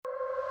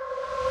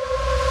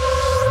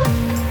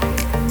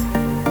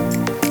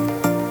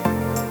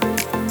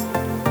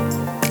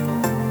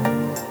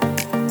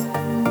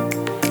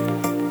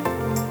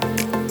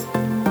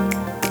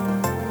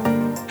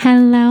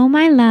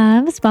my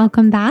loves.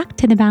 Welcome back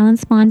to the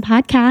Balanced Blonde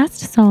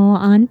podcast, Soul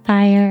on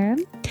Fire.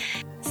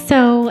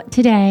 So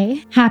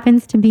today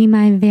happens to be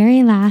my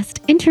very last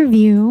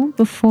interview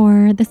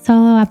before the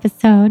solo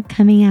episode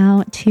coming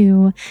out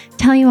to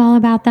tell you all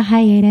about the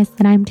hiatus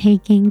that I'm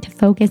taking to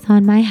focus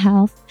on my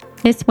health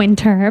this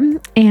winter.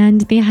 And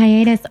the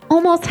hiatus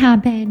almost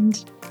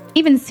happened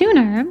even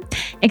sooner,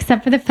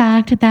 except for the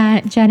fact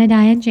that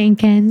Jedidiah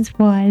Jenkins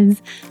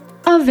was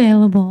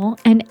available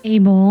and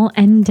able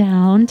and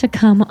down to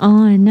come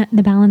on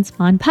the Balanced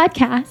Blonde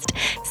podcast.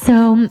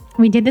 So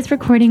we did this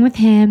recording with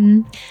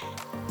him.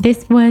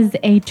 This was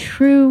a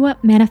true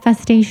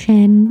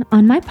manifestation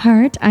on my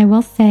part, I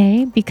will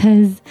say,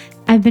 because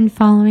I've been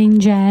following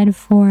Jed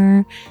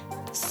for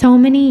so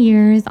many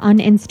years on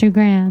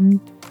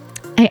Instagram.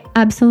 I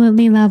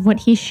absolutely love what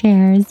he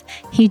shares.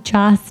 He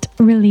just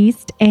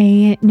released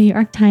a New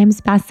York Times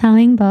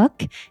bestselling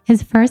book,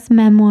 his first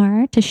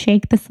memoir, To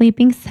Shake the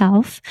Sleeping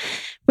Self,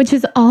 which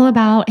is all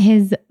about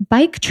his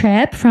bike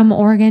trip from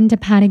Oregon to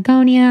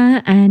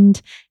Patagonia.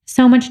 And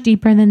so much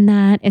deeper than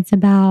that, it's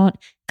about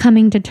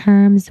coming to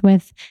terms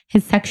with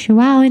his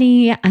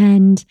sexuality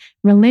and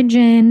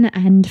religion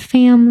and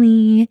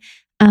family.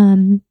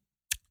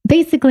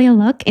 Basically a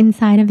look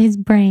inside of his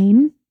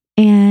brain.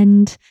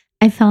 And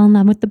I fell in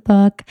love with the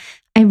book.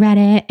 I read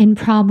it in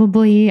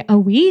probably a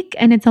week,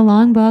 and it's a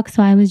long book.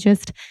 So I was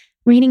just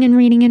reading and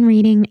reading and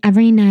reading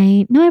every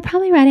night. No, I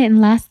probably read it in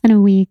less than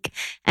a week.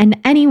 And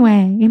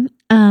anyway,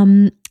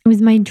 it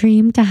was my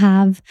dream to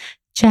have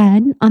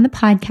Jed on the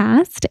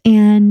podcast.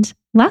 And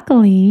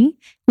luckily,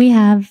 we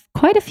have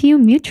quite a few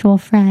mutual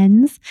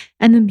friends,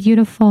 and the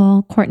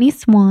beautiful Courtney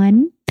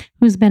Swan,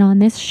 who's been on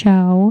this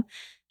show,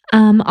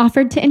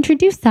 offered to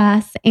introduce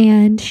us,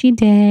 and she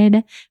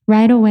did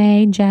right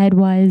away. Jed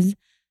was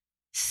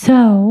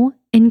so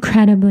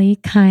incredibly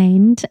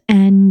kind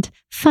and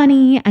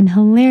funny and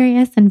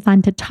hilarious and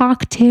fun to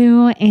talk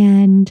to,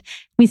 and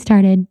we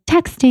started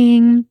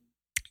texting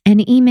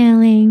and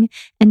emailing,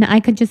 and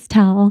I could just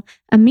tell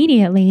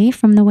immediately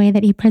from the way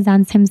that he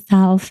presents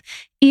himself,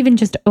 even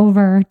just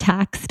over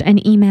text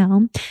and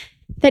email,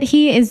 that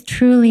he is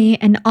truly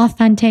an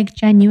authentic,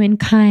 genuine,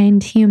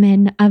 kind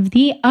human of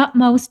the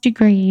utmost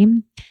degree.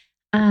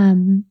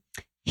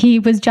 He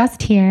was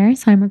just here,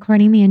 so I'm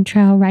recording the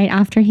intro right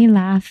after he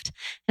left,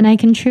 and I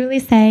can truly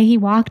say he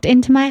walked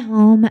into my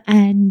home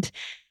and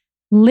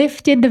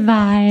lifted the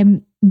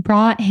vibe,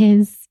 brought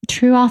his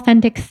true,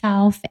 authentic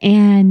self,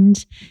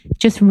 and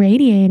just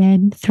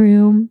radiated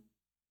through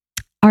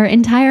our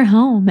entire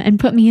home and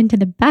put me into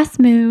the best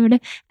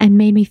mood and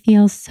made me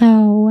feel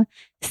so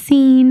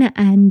seen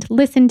and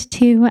listened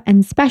to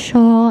and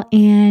special.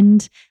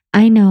 And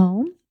I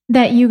know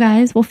that you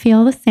guys will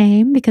feel the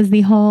same because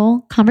the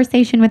whole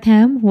conversation with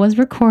him was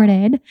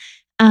recorded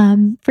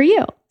for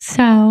you.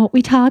 So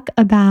we talk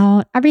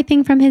about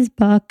everything from his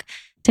book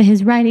to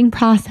his writing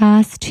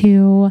process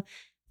to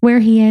where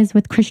he is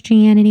with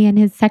Christianity and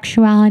his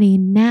sexuality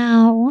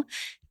now,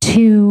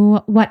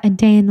 to what a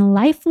day in the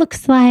life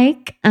looks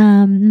like.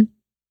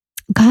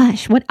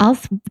 Gosh, what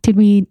else did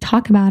we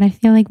talk about? I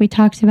feel like we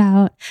talked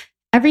about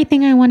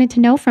everything I wanted to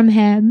know from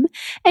him,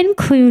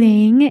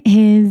 including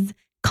his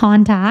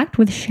contact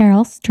with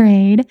Cheryl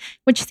Strayed,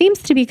 which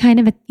seems to be kind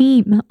of a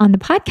theme on the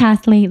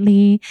podcast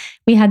lately.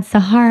 We had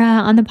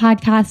Sahara on the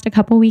podcast a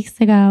couple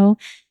weeks ago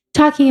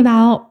talking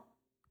about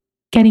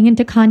getting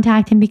into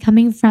contact and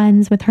becoming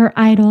friends with her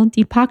idol,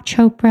 Deepak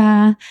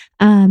Chopra.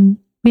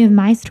 We have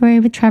my story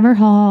with Trevor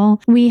Hall.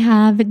 We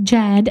have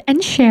Jed and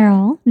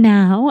Cheryl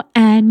now.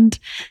 And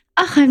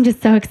I'm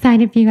just so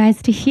excited for you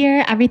guys to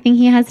hear everything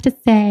he has to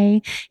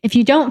say. If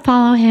you don't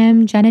follow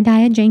him,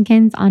 Jedidiah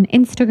Jenkins on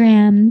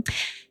Instagram,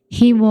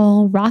 he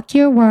will rock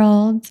your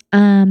world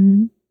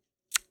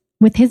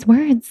with his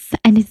words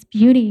and his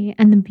beauty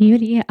and the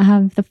beauty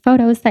of the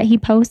photos that he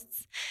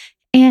posts.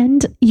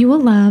 And you will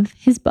love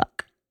his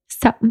book.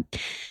 So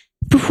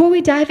before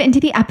we dive into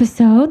the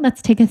episode,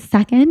 let's take a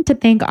second to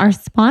thank our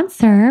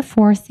sponsor,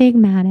 Four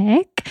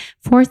Sigmatic.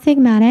 Four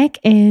Sigmatic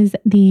is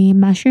the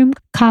mushroom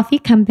coffee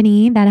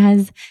company that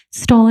has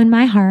stolen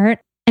my heart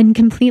and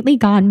completely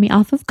gotten me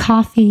off of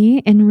coffee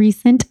in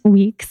recent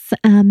weeks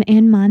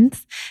and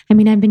months. I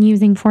mean, I've been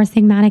using Four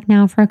Sigmatic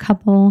now for a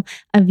couple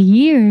of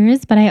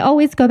years, but I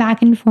always go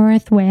back and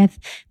forth with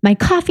my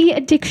coffee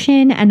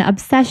addiction and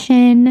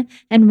obsession.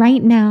 And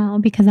right now,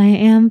 because I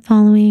am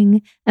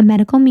following a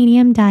medical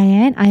medium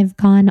diet, I've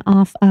gone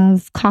off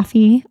of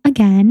coffee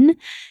again,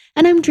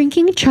 and I'm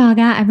drinking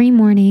chaga every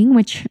morning,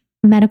 which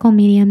medical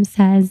medium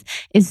says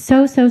is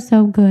so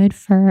good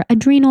for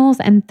adrenals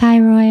and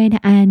thyroid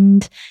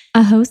and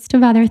a host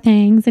of other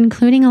things,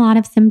 including a lot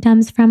of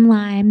symptoms from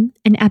Lyme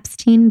and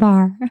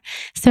Epstein-Barr.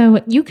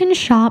 So you can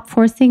shop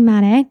Four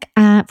Sigmatic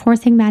at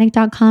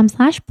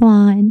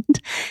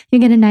foursigmatic.com/blonde. You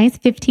get a nice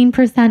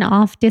 15%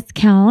 off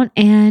discount,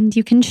 and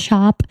you can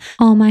shop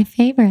all my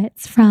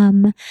favorites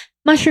from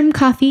mushroom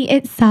coffee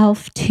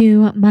itself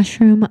to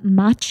mushroom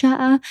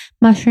matcha,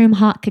 mushroom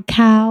hot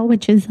cacao,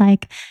 which is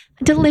like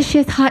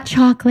delicious hot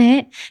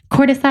chocolate,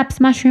 cordyceps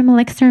mushroom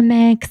elixir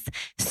mix,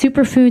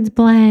 superfoods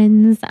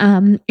blends.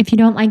 If you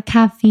don't like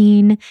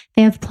caffeine,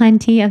 they have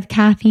plenty of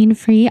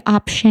caffeine-free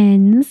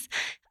options.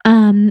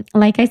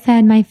 Like I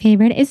said, my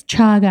favorite is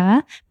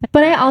chaga,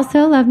 but I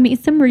also love me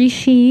some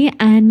reishi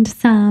and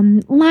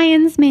some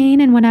lion's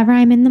mane and whatever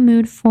I'm in the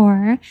mood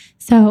for.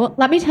 So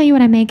let me tell you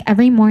what I make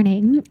every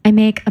morning. I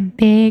make a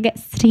big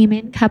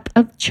steaming cup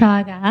of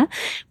chaga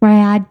where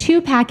I add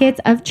 2 packets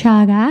of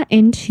chaga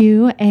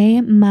into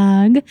a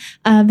mug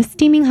of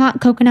steaming hot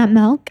coconut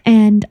milk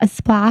and a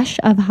splash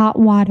of hot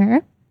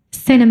water,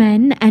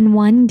 cinnamon, and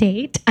 1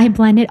 date. I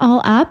blend it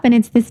all up and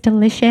it's this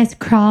delicious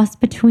cross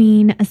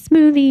between a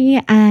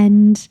smoothie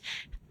and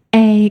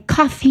a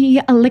coffee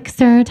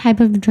elixir type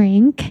of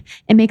drink.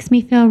 It makes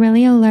me feel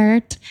really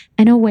alert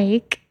and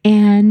awake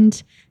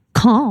and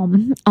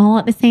calm all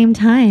at the same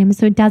time.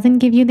 So it doesn't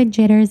give you the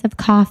jitters of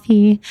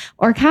coffee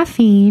or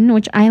caffeine,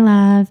 which I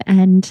love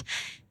and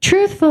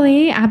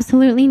truthfully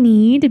absolutely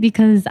need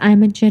because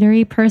I'm a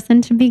jittery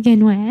person to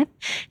begin with.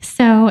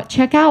 So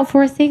check out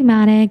Four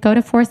Sigmatic. Go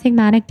to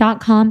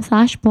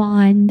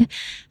foursigmatic.com/blonde.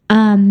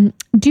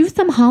 Do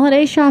some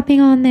holiday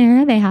shopping on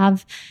there. They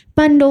have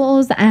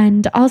bundles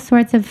and all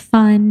sorts of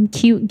fun,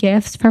 cute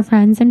gifts for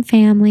friends and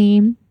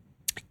family.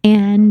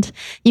 And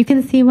you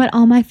can see what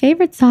all my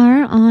favorites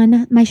are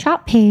on my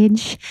shop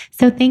page.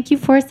 So thank you,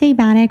 Four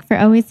Sigmatic, for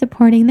always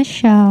supporting the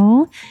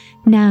show.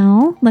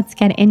 Now, let's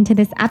get into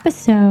this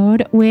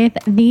episode with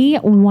the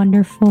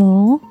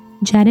wonderful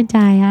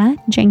Jedidiah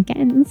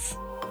Jenkins.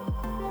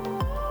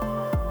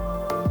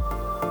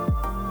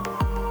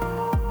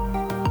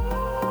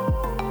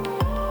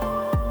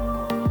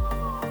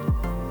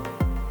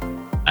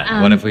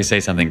 What if we say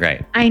something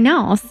great? I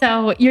know.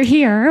 So you're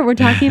here. We're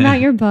talking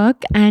about your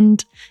book,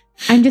 and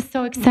I'm just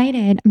so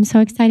excited. I'm so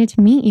excited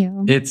to meet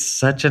you. It's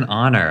such an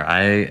honor.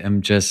 I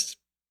am just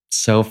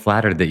so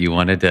flattered that you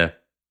wanted to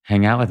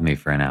hang out with me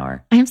for an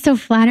hour. I'm so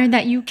flattered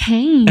that you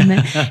came.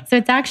 So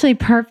it's actually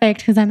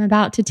perfect because I'm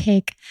about to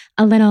take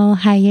a little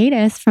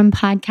hiatus from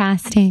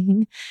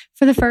podcasting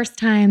for the first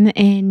time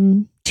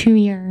in 2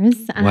 years.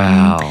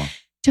 Wow.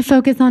 To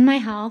focus on my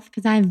health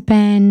because I've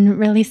been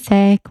really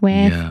sick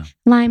with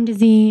Lyme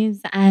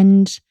disease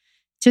and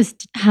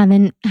just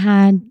haven't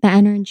had the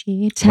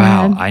energy to.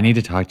 Wow, I need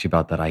to talk to you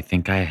about that. I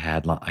think I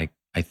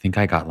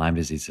got Lyme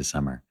disease this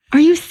summer. Are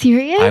you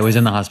serious? I was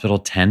in the hospital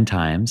 10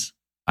 times.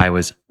 I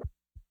was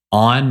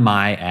on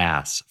my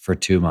ass for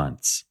 2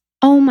 months.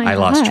 Oh my gosh. I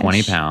lost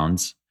 20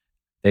 pounds.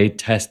 They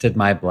tested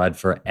my blood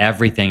for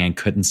everything and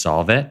couldn't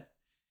solve it.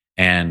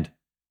 And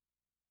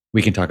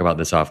we can talk about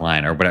this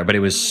offline or whatever, but it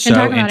was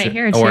so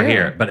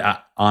here.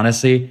 But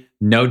honestly,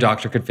 no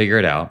doctor could figure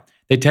it out.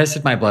 They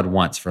tested my blood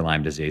once for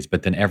Lyme disease,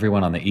 but then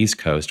everyone on the East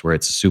Coast, where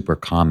it's super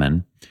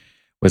common,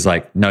 was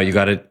like, no,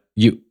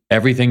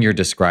 everything you're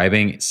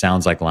describing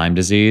sounds like Lyme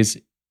disease.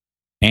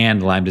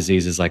 And Lyme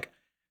disease is like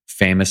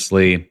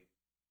famously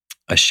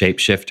a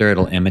shapeshifter.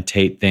 It'll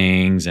imitate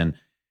things and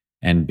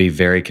be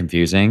very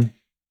confusing.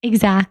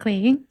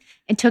 Exactly.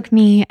 It took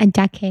me a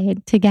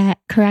decade to get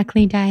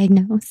correctly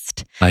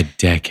diagnosed. A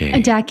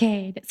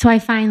decade. So I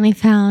finally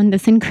found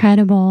this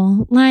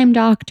incredible Lyme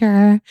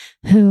doctor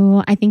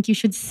who I think you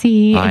should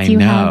see if you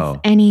have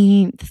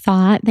any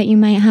thought that you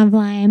might have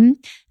Lyme.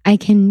 I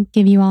can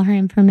give you all her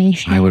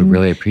information. I would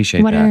really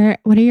appreciate that.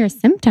 What are your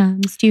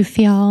symptoms? Do you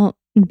feel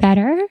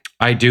better?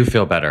 I do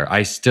feel better.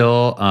 I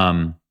still,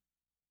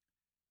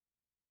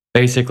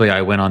 basically,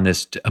 I went on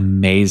this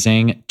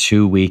amazing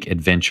 2-week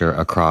adventure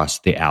across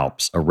the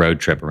Alps, a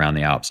road trip around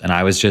the Alps. And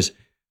I was just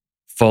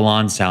full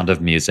on Sound of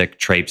Music,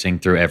 traipsing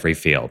through every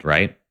field,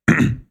 right?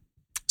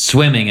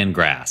 Swimming in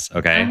grass,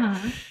 okay?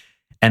 Uh-huh.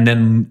 And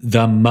then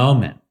the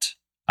moment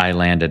I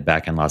landed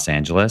back in Los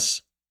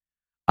Angeles,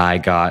 I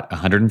got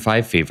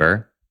 105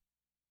 fever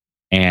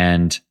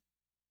and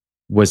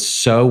was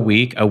so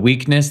weak, a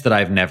weakness that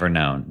I've never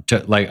known.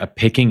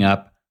 Picking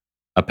up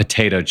a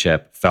potato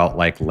chip felt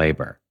like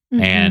labor.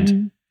 Mm-hmm.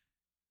 And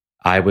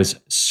I was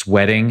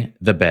sweating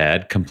the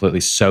bed, completely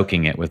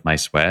soaking it with my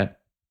sweat.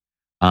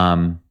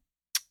 And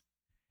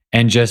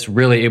just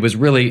really, it was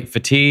really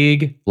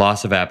fatigue,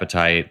 loss of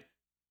appetite,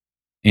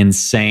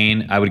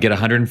 insane. I would get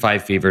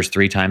 105 fevers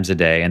 3 times a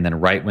day. And then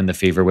right when the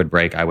fever would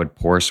break, I would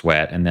pour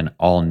sweat. And then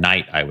all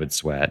night I would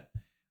sweat.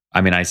 I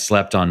mean, I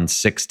slept on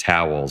 6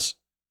 towels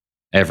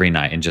every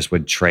night and just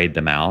would trade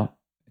them out.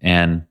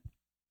 And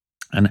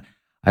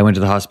I went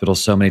to the hospital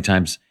so many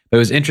times. But it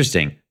was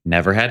interesting.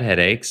 Never had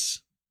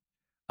headaches.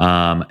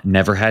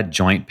 Never had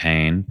joint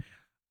pain.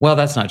 Well,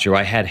 that's not true.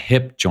 I had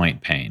hip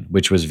joint pain,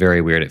 which was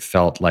very weird. It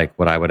felt like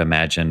what I would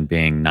imagine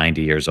being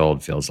 90 years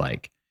old feels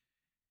like.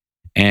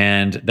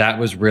 And that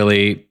was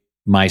really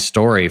my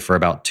story for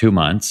about 2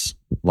 months.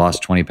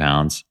 Lost 20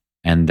 pounds.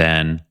 And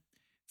then,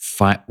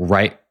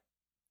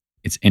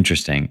 it's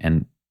interesting.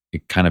 And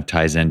it kind of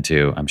ties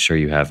into, I'm sure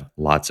you have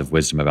lots of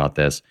wisdom about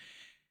this,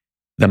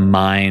 the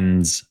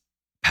mind's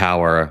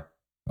power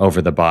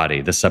over the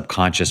body, the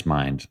subconscious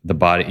mind, the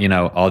body,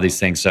 all these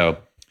things. So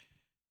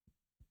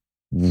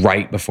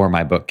right before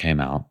my book came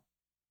out,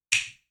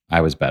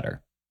 I was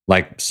better.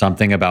 like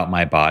something about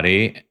my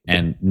body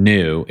and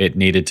knew it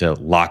needed to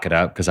lock it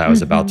up because I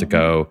was about to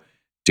go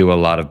do a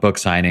lot of book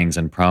signings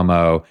and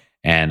promo,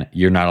 and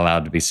you're not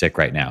allowed to be sick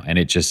right now. And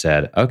it just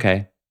said,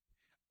 okay.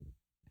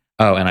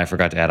 Oh, and I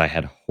forgot to add, I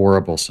had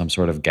horrible, some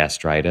sort of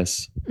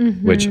gastritis,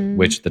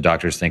 which the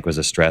doctors think was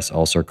a stress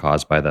ulcer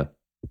caused by the.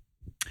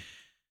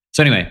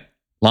 So anyway,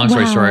 long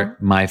story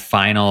short, my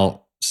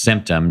final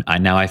symptom,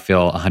 I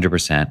feel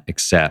 100%,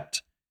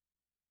 except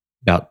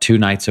about 2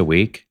 nights a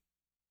week,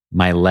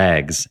 my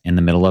legs in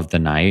the middle of the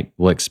night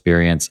will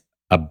experience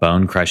a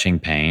bone-crushing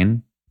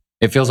pain.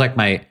 It feels like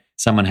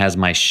someone has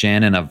my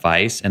shin in a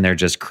vice and they're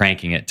just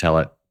cranking it till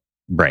it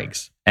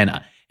breaks.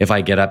 And if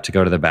I get up to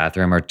go to the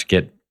bathroom or to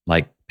get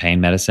like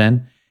pain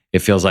medicine, it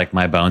feels like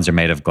my bones are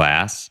made of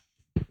glass.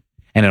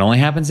 And it only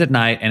happens at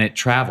night and it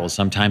travels.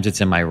 Sometimes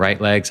it's in my right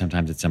leg,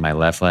 sometimes it's in my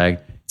left leg.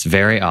 It's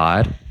very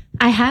odd.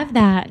 I have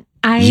that.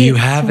 You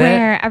have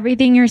swear it?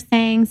 Everything you're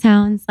saying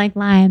sounds like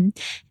Lyme.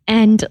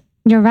 And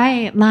you're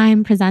right.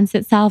 Lyme presents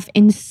itself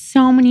in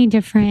so many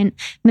different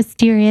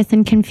mysterious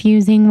and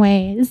confusing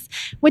ways,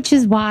 which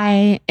is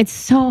why it's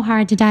so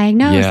hard to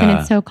diagnose and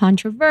it's so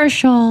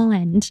controversial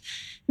and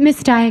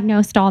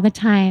misdiagnosed all the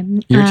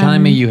time. You're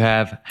telling me you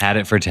have had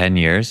it for 10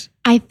 years?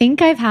 I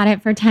think I've had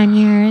it for 10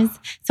 years.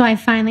 So I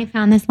finally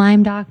found this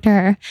Lyme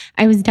doctor.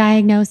 I was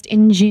diagnosed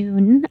in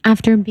June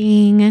after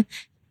being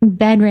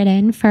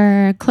bedridden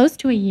for close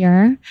to a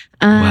year,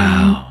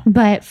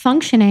 but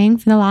functioning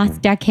for the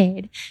last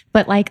decade,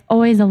 but like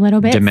always a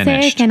little bit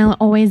diminished. sick and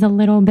always a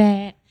little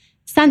bit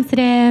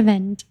sensitive.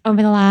 And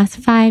over the last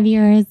 5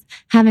 years,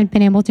 haven't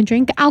been able to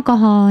drink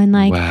alcohol and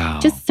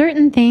just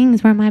certain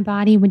things where my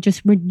body would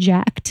just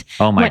reject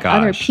what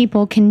other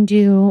people can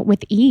do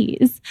with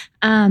ease.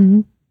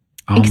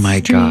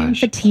 Extreme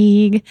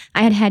fatigue.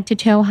 I had head to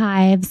toe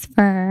hives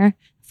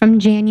from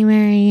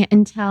January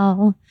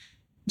until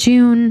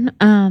June,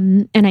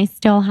 and I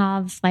still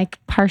have like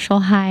partial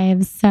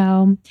hives.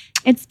 So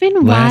it's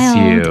been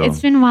wild.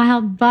 It's been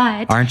wild,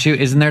 but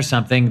isn't there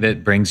something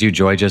that brings you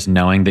joy just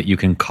knowing that you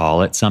can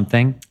call it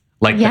something?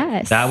 Like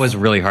that was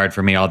really hard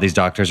for me. All these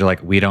doctors are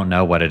like, we don't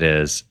know what it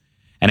is.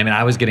 And I mean,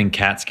 I was getting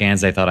CAT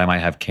scans. They thought I might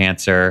have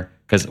cancer.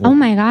 Oh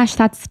my gosh,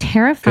 that's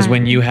terrifying. Because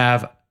when you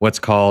have what's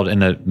called in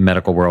the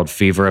medical world,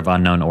 fever of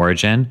unknown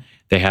origin,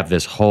 they have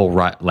this whole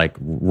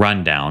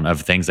rundown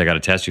of things they got to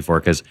test you for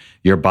because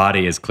your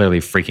body is clearly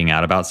freaking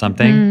out about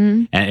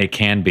something. And it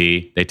can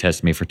be, they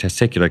tested me for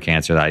testicular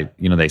cancer.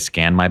 They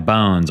scanned my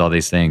bones, all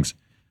these things.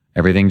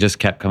 Everything just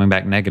kept coming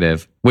back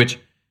negative, which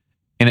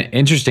in an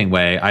interesting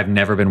way, I've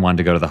never been one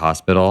to go to the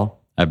hospital.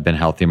 I've been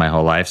healthy my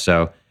whole life.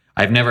 So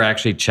I've never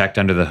actually checked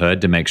under the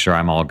hood to make sure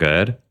I'm all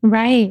good.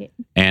 Right.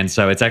 And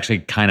so it's actually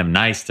kind of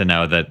nice to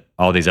know that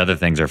all these other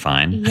things are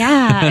fine.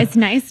 Yeah, it's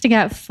nice to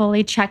get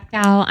fully checked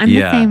out. I'm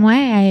the same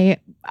way.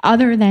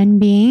 Other than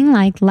being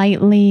like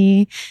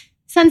lightly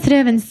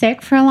sensitive and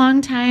sick for a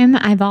long time,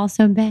 I've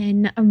also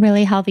been a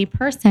really healthy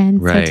person.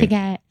 Right. So to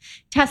get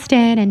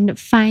tested and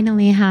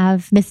finally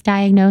have this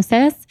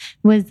diagnosis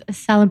was a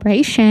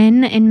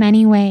celebration in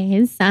many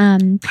ways.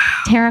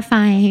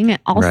 Terrifying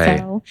also.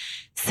 Right.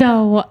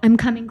 So I'm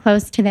coming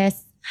close to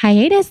this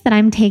hiatus that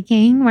I'm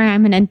taking where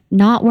I'm going to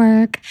not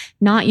work,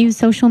 not use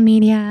social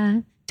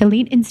media,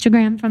 delete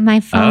Instagram from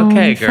my phone.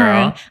 Okay,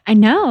 girl. I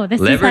know.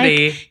 This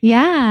Liberty. is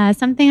like,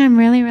 something I'm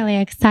really, really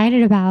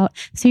excited about.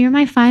 So you're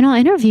my final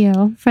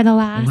interview for the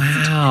last,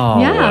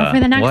 for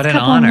the next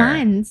couple of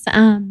months.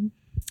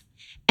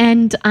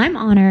 And I'm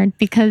honored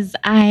because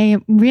I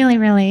really,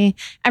 really,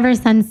 ever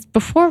since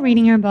before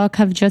reading your book,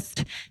 have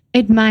just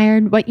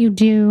admired what you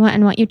do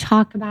and what you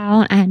talk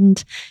about.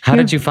 And how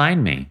did you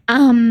find me?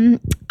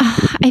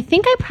 I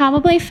think I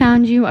probably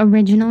found you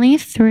originally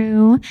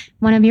through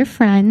one of your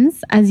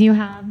friends, as you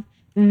have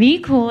the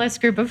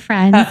coolest group of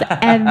friends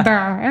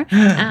ever.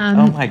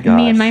 Oh my gosh.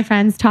 Me and my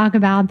friends talk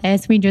about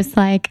this. We just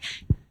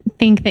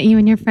think that you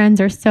and your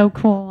friends are so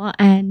cool.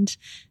 And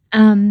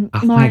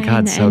Lauren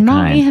and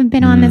Molly have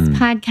been on this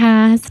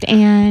podcast,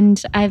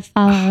 and I've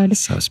followed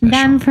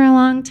them for a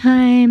long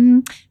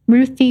time.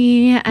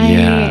 Ruthie,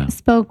 I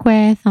spoke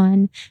with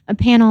on a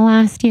panel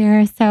last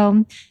year.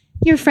 So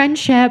your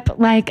friendship,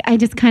 I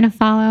just kind of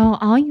follow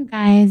all you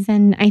guys,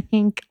 and I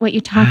think what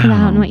you talk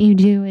about and what you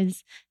do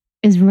is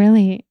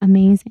really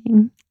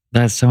amazing.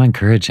 That's so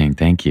encouraging.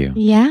 Thank you.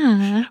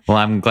 Yeah. Well,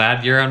 I'm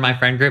glad you're on my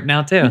friend group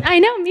now too. I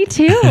know, me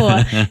too.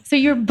 So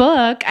your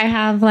book, I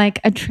have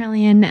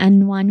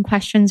 1,000,001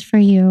 questions for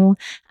you.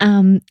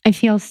 I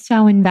feel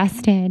so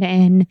invested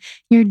in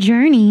your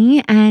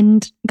journey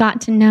and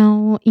got to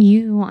know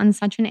you on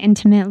such an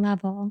intimate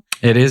level.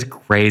 It is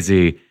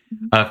crazy.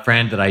 A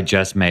friend that I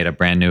just made, a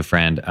brand new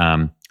friend,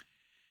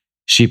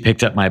 she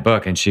picked up my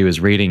book and she was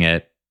reading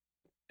it.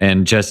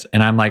 And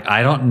I'm like,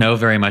 I don't know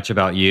very much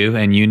about you,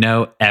 and you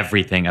know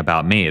everything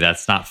about me.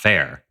 That's not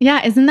fair.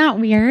 Yeah, isn't that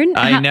weird?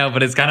 I know,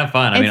 but it's kind of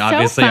fun. I mean,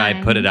 obviously, I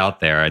put it out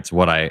there. It's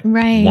what I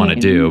want to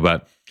do,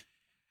 but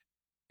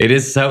it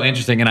is so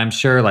interesting. And I'm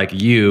sure,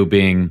 you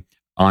being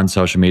on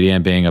social media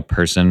and being a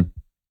person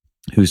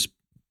who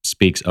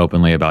speaks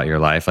openly about your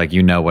life,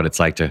 you know what it's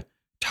like to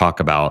talk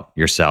about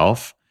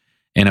yourself.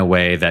 in a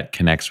way that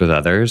connects with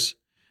others.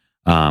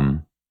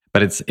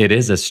 But it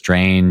is a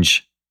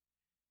strange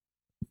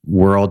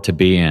world to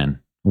be in,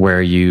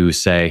 where you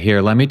say,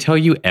 here, let me tell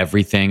you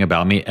everything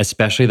about me,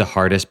 especially the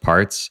hardest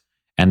parts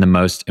and the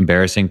most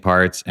embarrassing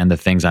parts and the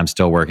things I'm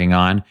still working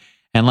on.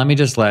 And let me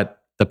just let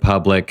the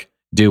public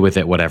do with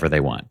it whatever they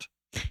want.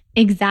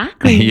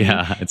 Exactly.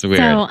 Yeah, it's weird.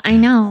 So I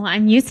know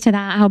I'm used to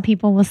that, how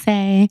people will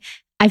say,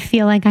 I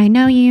feel like I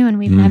know you and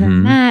we've never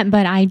met,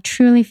 but I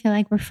truly feel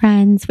like we're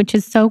friends, which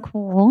is so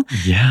cool.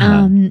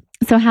 Yeah.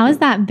 So how has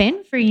that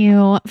been for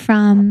you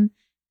from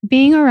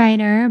being a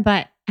writer,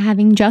 but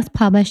having just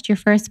published your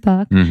first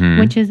book,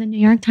 which is a New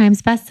York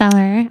Times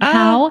bestseller?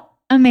 How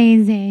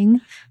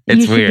amazing.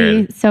 It's you should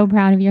weird. be so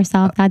proud of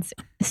yourself. That's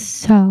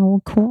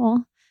so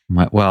cool.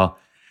 Well,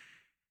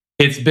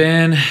 it's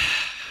been,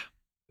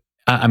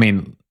 I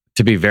mean,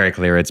 to be very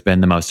clear, it's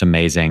been the most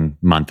amazing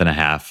month and a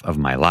half of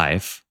my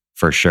life,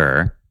 for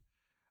sure.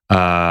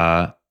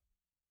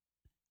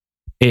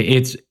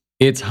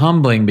 It's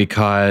humbling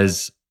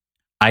because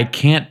I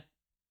can't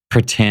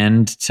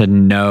pretend to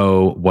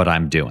know what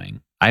I'm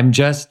doing. I'm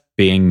just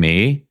being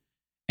me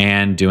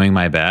and doing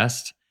my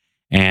best.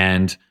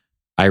 And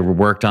I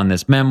worked on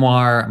this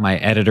memoir. My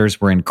editors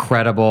were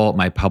incredible.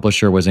 My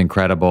publisher was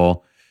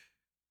incredible.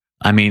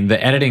 I mean,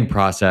 the editing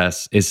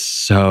process is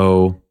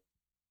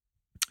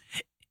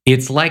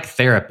it's like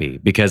therapy,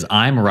 because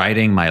I'm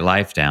writing my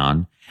life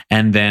down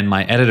and then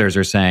my editors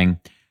are saying,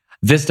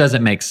 this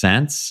doesn't make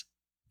sense.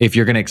 If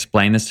you're going to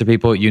explain this to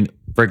people,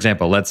 for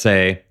example, let's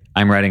say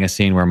I'm writing a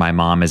scene where my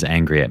mom is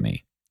angry at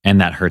me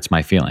and that hurts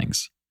my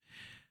feelings.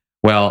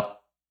 Well,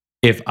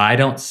 if I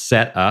don't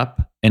set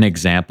up an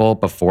example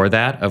before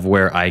that of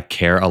where I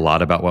care a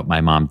lot about what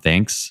my mom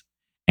thinks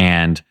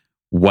and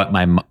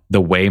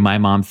the way my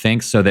mom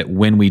thinks, so that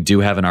when we do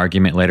have an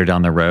argument later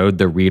down the road,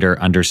 the reader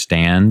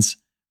understands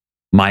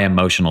my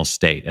emotional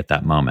state at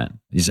that moment.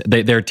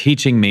 They're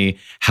teaching me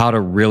how to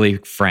really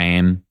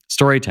frame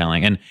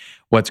storytelling. And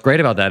what's great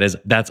about that is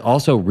that's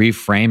also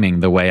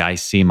reframing the way I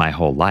see my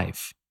whole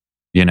life,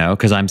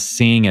 because I'm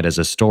seeing it as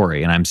a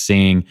story and I'm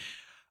seeing,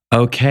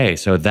 okay,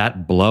 so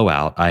that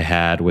blowout I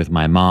had with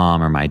my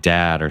mom or my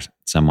dad or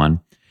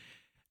someone,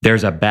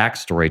 there's a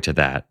backstory to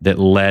that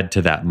led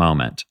to that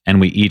moment. And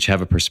we each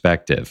have a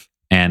perspective.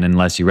 And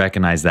unless you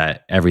recognize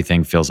that,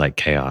 everything feels like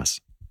chaos.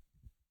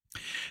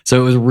 So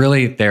it was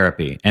really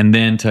therapy. And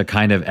then to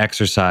kind of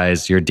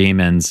exercise your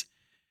demons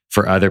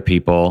for other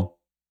people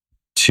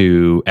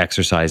to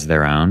exercise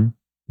their own.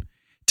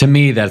 To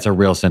me, that's a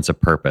real sense of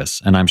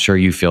purpose. And I'm sure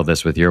you feel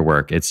this with your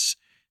work. It's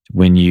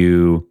when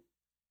you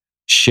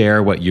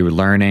share what you're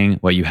learning,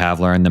 what you have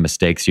learned, the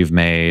mistakes you've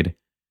made,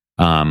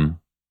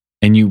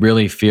 and you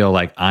really feel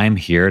like I'm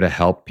here to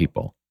help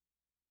people.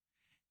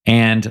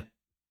 And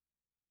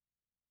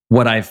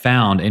what I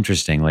found,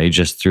 interestingly,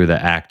 just through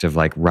the act of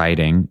like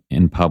writing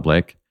in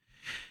public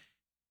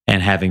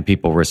and having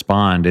people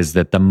respond, is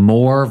that the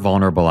more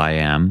vulnerable I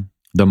am,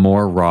 the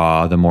more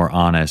raw, the more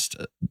honest,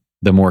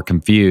 the more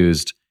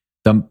confused,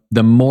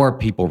 the more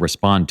people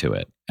respond to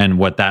it. And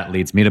what that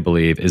leads me to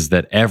believe is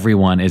that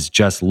everyone is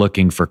just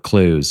looking for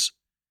clues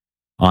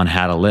on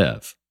how to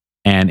live.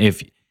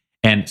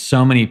 And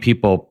so many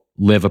people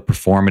live a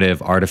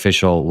performative,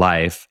 artificial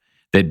life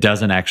that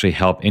doesn't actually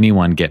help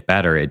anyone get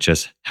better. It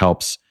just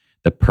helps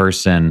the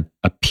person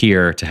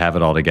appear to have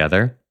it all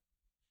together.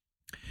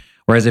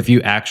 Whereas if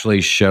you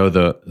actually show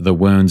the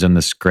wounds and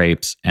the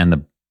scrapes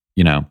and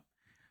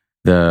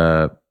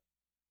the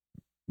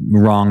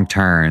wrong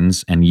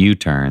turns and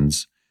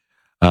U-turns,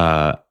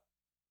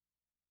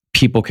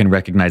 people can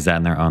recognize that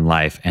in their own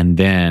life and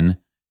then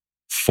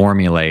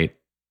formulate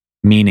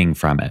meaning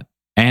from it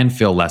and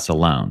feel less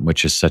alone,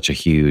 which is such a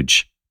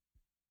huge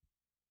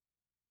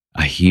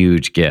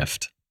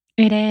gift.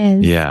 It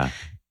is. Yeah.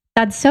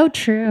 That's so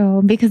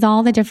true, because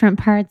all the different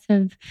parts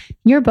of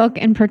your book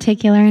in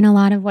particular and a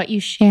lot of what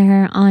you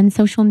share on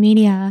social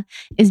media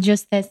is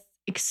just this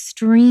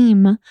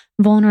extreme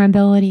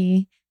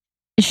vulnerability,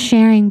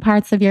 sharing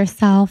parts of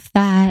yourself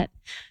that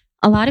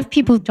a lot of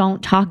people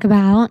don't talk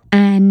about.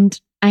 And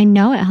I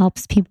know it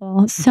helps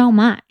people so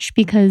much,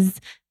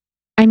 because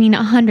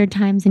 100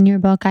 times in your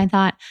book, I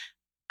thought,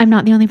 I'm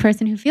not the only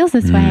person who feels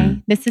this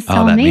way. This is so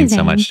amazing. That means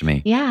so much to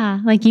me. Yeah.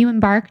 Like you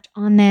embarked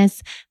on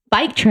this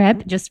bike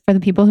trip, just for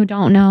the people who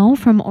don't know,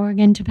 from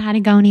Oregon to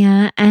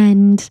Patagonia,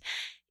 and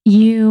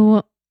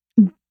you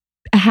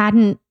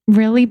hadn't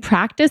really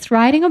practiced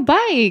riding a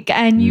bike.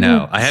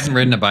 No, I hadn't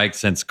ridden a bike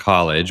since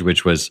college,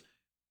 which was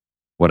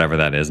whatever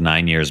that is,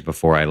 9 years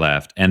before I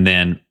left. And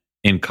then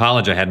in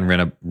college, I hadn't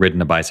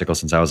ridden a bicycle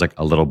since I was like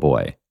a little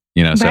boy,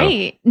 So,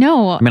 right.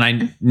 No.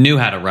 I knew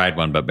how to ride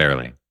one, but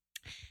barely.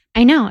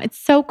 I know. It's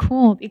so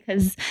cool,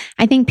 because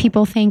I think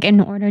people think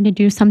in order to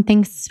do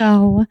something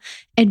so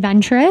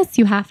adventurous,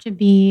 you have to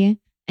be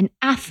an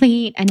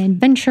athlete, an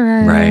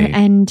adventurer, right.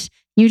 And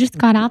you just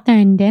got out there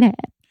and did it.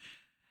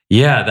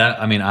 Yeah,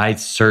 I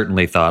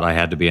certainly thought I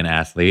had to be an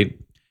athlete.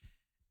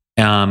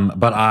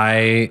 But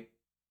I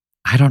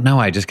don't know,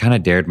 I just kind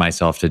of dared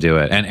myself to do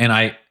it.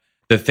 And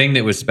the thing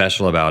that was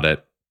special about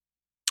it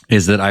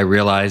is that I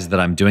realize that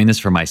I'm doing this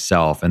for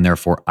myself and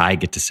therefore I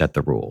get to set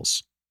the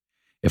rules.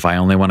 If I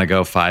only want to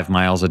go 5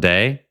 miles a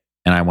day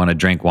and I want to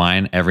drink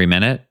wine every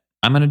minute,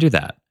 I'm going to do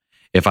that.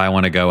 If I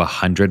want to go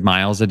 100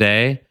 miles a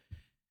day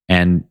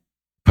and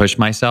push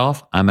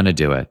myself, I'm going to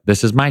do it.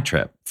 This is my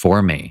trip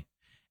for me.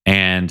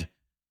 And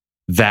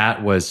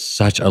that was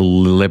such a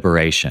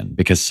liberation,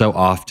 because so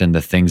often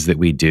the things that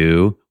we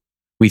do,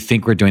 we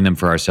think we're doing them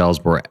for ourselves,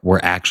 but we're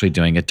actually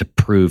doing it to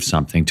prove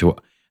something to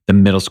the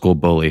middle school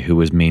bully who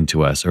was mean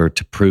to us, or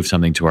to prove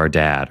something to our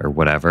dad or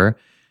whatever.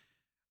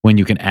 When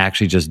you can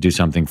actually just do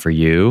something for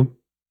you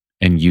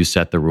and you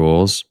set the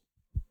rules,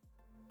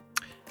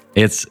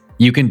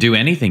 you can do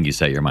anything you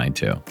set your mind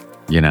to,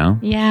 you know?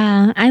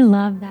 Yeah, I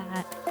love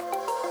that.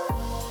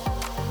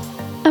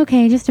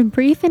 Okay, just a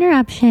brief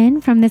interruption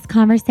from this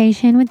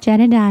conversation with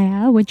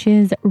Jedidiah, which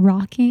is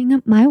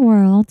rocking my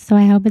world, so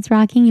I hope it's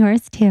rocking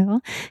yours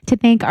too, to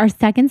thank our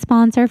second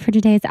sponsor for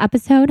today's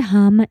episode,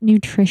 Hum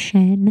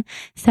Nutrition.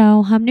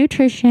 So Hum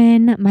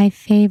Nutrition, my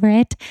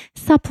favorite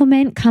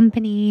supplement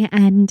company,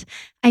 and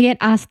I get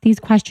asked these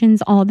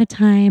questions all the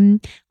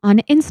time on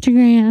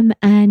Instagram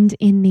and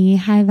in the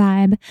High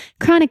Vibe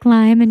Chronic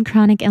Lyme and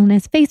Chronic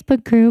Illness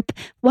Facebook group.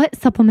 What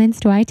supplements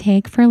do I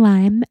take for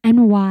Lyme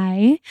and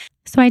why?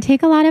 So I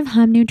take a lot of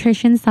Hum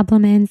Nutrition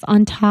supplements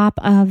on top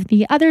of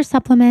the other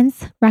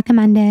supplements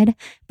recommended,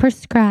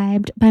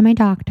 prescribed by my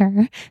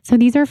doctor. So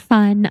these are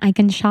fun. I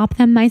can shop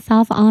them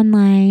myself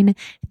online.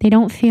 They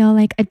don't feel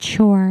like a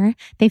chore.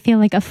 They feel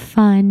like a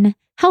fun,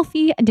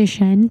 healthy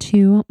addition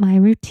to my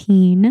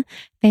routine.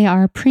 They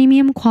are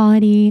premium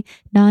quality,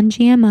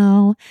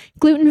 non-GMO,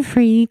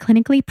 gluten-free,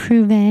 clinically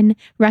proven,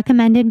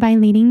 recommended by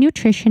leading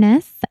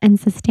nutritionists, and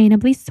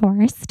sustainably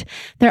sourced.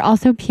 They're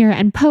also pure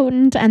and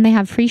potent, and they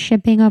have free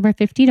shipping over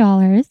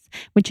 $50,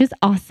 which is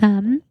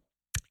awesome.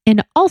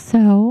 And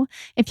also,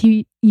 if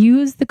you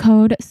use the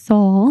code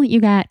SOUL, you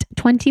get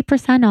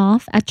 20%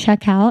 off at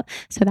checkout.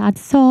 So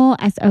that's SOUL,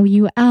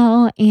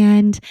 SOUL.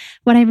 And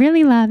what I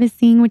really love is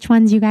seeing which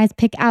ones you guys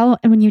pick out.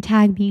 And when you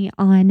tag me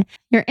on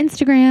your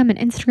Instagram and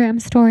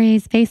Instagram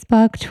stories,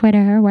 Facebook,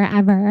 Twitter,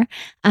 wherever,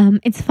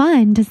 it's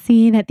fun to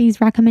see that these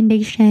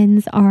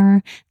recommendations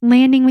are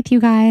landing with you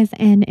guys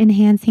and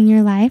enhancing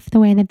your life the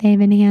way that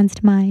they've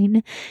enhanced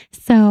mine.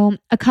 So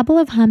a couple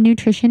of Hum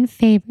Nutrition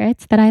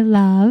favorites that I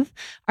love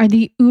are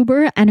the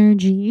Uber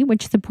Energy,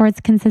 which supports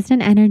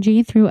consistent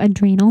energy through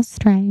adrenal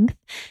strength.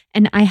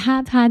 And I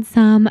have had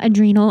some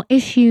adrenal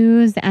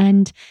issues,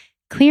 and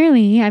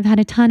clearly I've had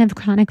a ton of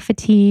chronic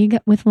fatigue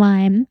with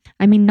Lyme.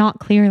 I mean, not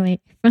clearly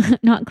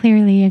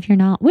if you're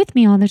not with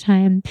me all the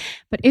time,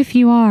 but if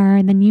you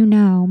are, then you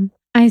know.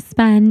 I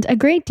spend a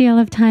great deal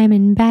of time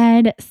in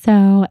bed,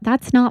 so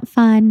that's not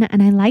fun.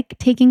 And I like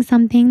taking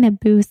something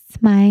that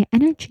boosts my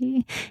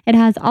energy. It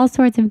has all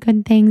sorts of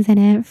good things in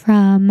it,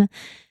 from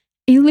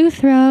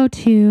eleuthero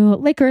to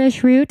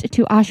licorice root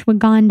to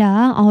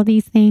ashwagandha, all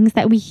these things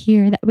that we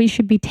hear that we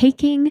should be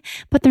taking,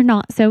 but they're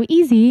not so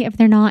easy if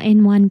they're not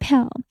in one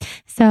pill.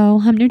 So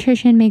Hum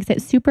Nutrition makes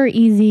it super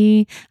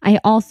easy. I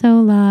also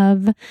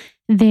love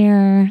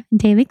their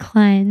daily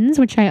cleanse,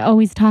 which I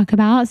always talk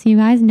about. So you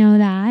guys know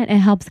that it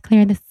helps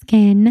clear the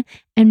skin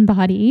and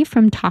body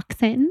from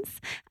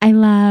toxins. I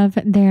love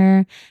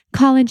their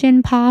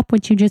collagen pop,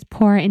 which you just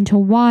pour into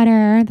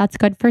water. That's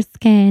good for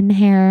skin,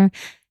 hair,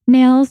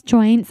 nails,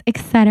 joints,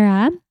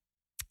 etc.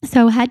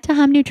 So head to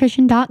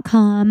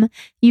humnutrition.com,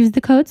 use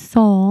the code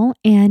SOUL,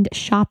 and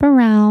shop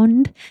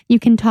around. You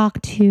can talk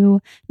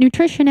to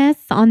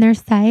nutritionists on their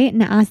site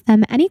and ask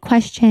them any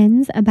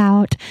questions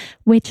about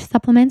which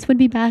supplements would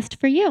be best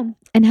for you,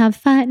 and have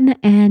fun.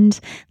 And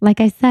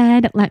like I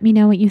said, let me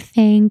know what you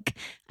think.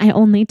 I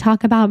only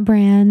talk about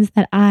brands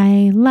that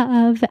I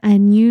love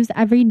and use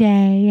every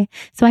day.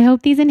 So I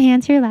hope these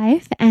enhance your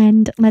life.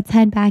 And let's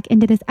head back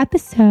into this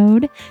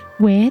episode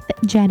with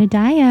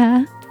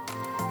Jedidiah.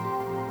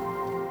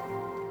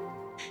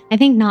 I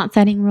think not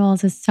setting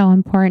rules is so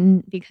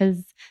important,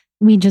 because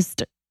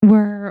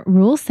we're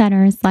rule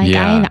setters. Like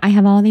I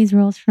have all these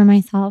rules for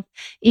myself,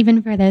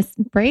 even for this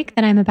break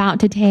that I'm about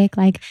to take,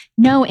 like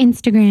no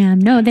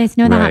Instagram, no this,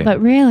 no that. But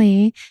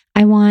really,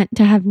 I want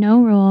to have no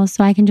rules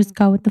so I can just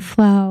go with the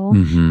flow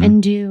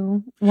and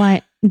do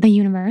what the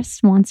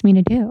universe wants me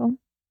to do.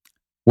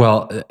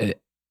 Well,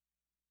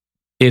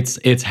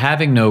 it's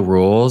having no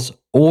rules,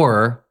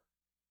 or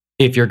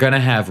if you're going to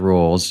have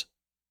rules,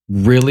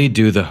 really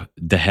do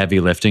the heavy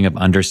lifting of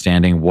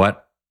understanding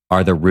what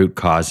are the root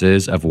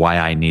causes of why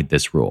I need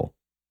this rule.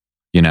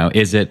 You know,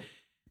 is it,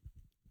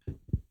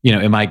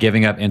 am I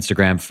giving up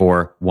Instagram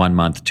for 1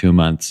 month, 2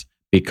 months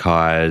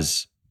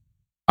because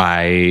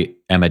I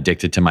am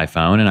addicted to my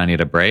phone and I need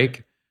a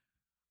break?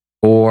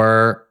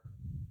 Or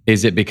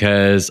is it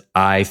because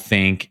I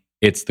think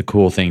it's the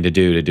cool thing to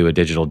do a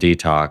digital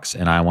detox,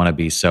 and I want to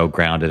be so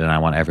grounded and I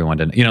want everyone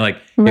to,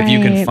 if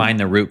you can find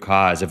the root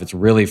cause, if it's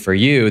really for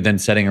you, then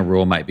setting a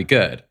rule might be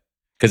good.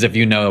 Because if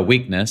you know a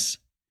weakness,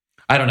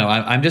 I don't know.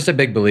 I'm just a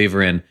big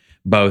believer in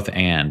both.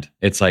 And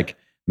it's like,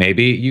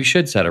 maybe you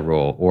should set a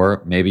rule,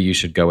 or maybe you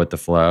should go with the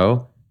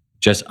flow.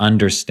 Just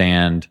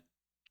understand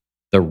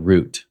the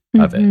root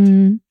of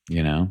it,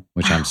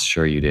 which I'm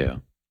sure you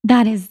do.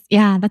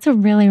 That's a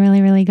really,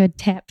 really, really good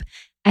tip.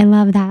 I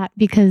love that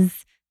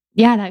because,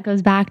 that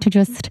goes back to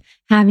just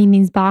having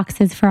these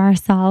boxes for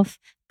ourselves.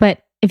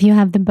 But if you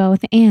have the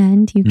both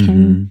and, you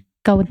can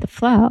go with the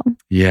flow.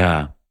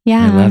 Yeah.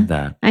 Yeah. I love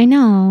that. I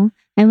know.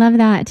 I love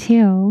that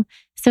too.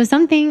 So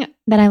something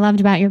that I loved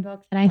about your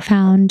book that I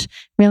found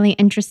really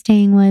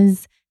interesting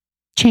was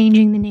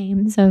changing the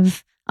names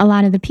of a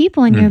lot of the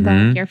people in your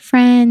book, your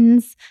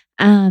friends,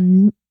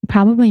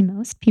 probably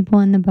most people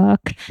in the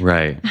book.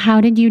 Right.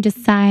 How did you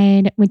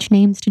decide which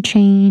names to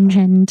change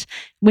and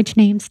which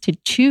names to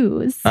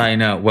choose? I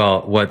know.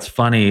 Well, what's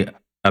funny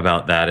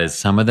about that is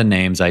some of the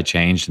names I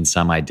changed and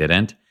some I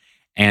didn't.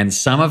 And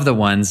some of the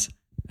ones,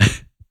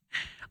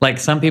 like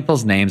some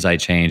people's names I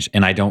changed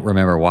and I don't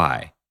remember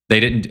why. They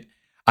didn't.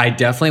 I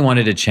definitely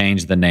wanted to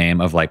change the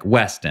name of like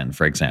Weston,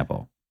 for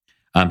example.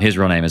 His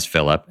real name is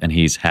Philip and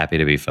he's happy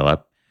to be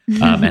Philip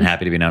and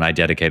happy to be known. I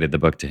dedicated the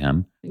book to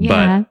him.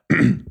 Yeah. But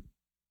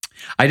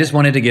I just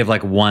wanted to give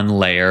like one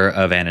layer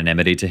of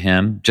anonymity to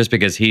him just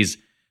because he's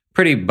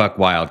pretty buck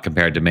wild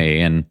compared to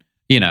me and,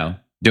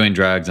 doing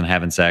drugs and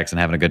having sex and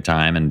having a good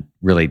time and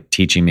really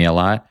teaching me a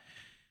lot.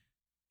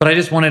 But I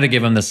just wanted to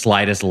give him the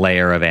slightest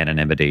layer of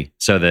anonymity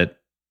so that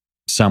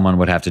someone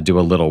would have to do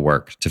a little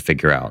work to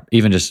figure out,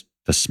 even just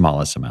the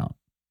smallest amount.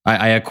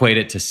 I equate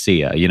it to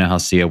Sia. You know how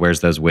Sia wears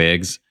those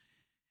wigs?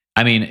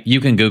 I mean,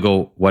 you can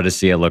Google what does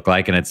Sia look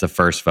like and it's the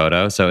first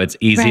photo. So it's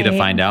easy to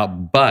find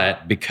out.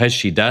 But because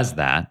she does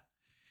that,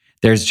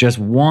 there's just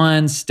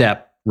one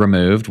step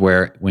removed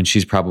where when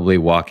she's probably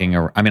walking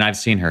around, I mean, I've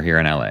seen her here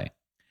in LA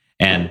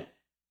and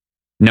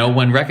no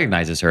one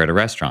recognizes her at a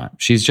restaurant.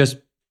 She's just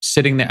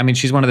sitting there. I mean,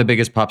 she's one of the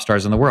biggest pop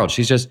stars in the world.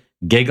 She's just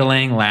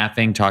giggling,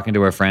 laughing, talking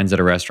to her friends at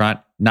a restaurant.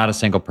 Not a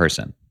single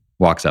person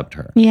walks up to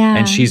her. Yeah.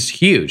 And she's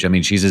huge. I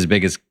mean, she's as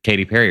big as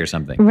Katy Perry or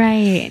something.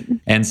 Right.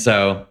 And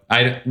so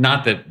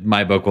not that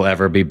my book will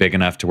ever be big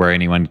enough to where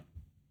anyone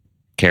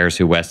cares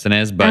who Weston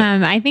is, but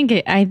I think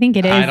it is.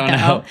 I don't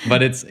know,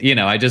 but it's,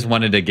 I just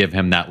wanted to give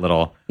him that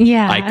little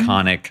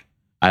iconic,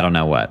 I don't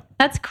know what.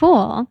 That's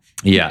cool.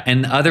 Yeah.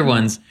 And other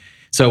ones.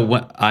 So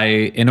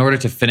in order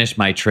to finish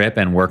my trip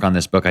and work on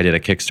this book, I did a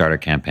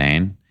Kickstarter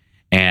campaign.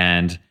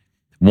 And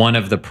one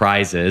of the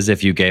prizes,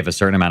 if you gave a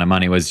certain amount of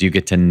money, was you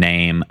get to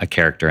name a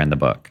character in the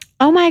book.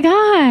 Oh my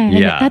God.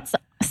 Yeah. That's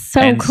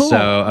so cool.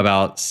 So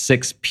about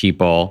 6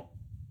 people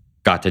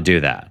got to do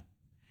that.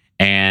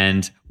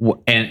 And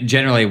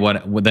generally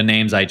what the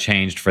names I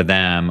changed for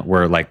them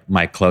were like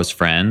my close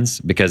friends,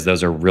 because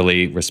those are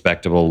really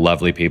respectable,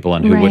 lovely people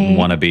and who wouldn't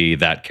want to be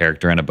that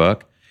character in a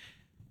book.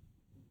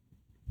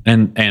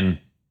 And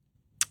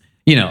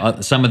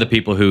some of the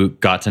people who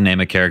got to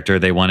name a character,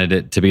 they wanted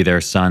it to be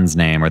their son's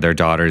name or their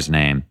daughter's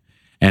name.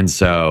 And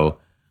so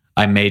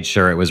I made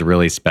sure it was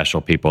really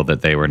special people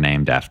that they were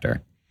named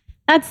after.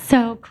 That's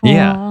so cool.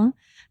 Yeah.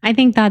 I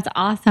think that's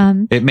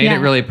awesome. It made it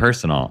really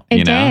personal.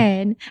 It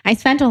did. I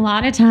spent a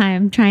lot of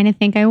time trying to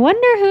think, I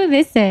wonder who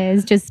this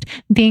is, just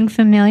being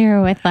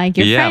familiar with like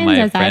your friends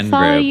as I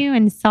follow you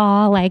and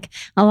saw like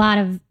a lot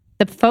of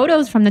the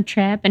photos from the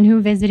trip and who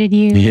visited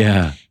you.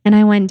 Yeah. And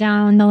I went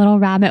down the little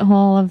rabbit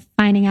hole of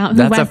finding out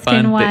who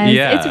Weston was.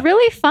 It's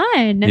really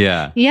fun.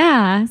 Yeah.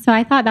 Yeah. So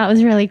I thought that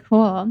was really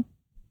cool.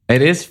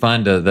 It is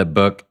fun the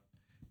book.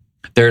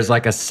 There's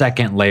like a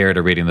second layer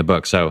to reading the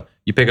book. So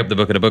you pick up the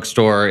book at a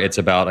bookstore. It's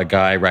about a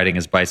guy riding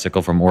his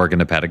bicycle from Oregon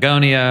to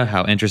Patagonia.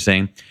 How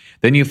interesting.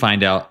 Then you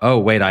find out, oh,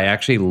 wait, I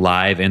actually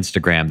live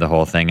Instagram the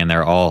whole thing and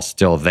they're all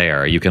still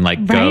there. You can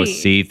go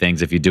see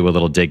things if you do a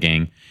little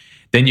digging.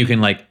 Then you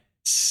can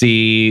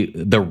see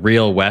the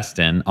real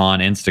Weston on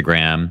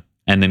Instagram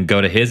and then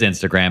go to his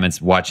Instagram and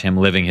watch him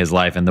living his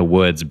life in the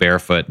woods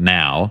barefoot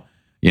now.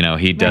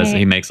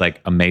 He makes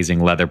amazing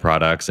leather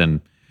products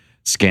and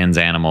skins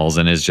animals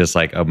and is just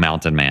like a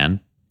mountain man.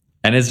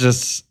 And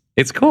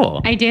it's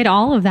cool. I did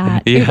all of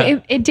that. Yeah.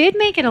 It did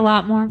make it a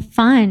lot more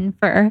fun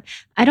for,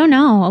 I don't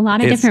know, a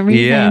lot of different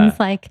reasons. Yeah.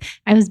 Like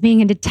I was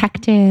being a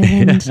detective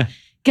and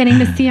getting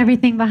to see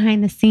everything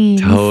behind the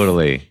scenes.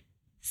 Totally.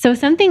 So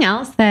something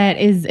else that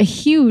is a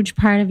huge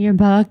part of your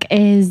book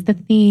is the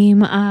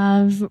theme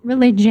of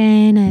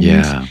religion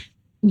and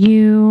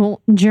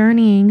you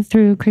journeying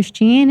through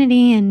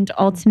Christianity and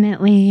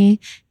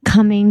ultimately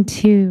coming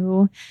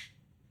to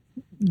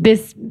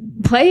this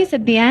place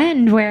at the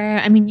end where,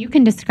 I mean, you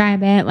can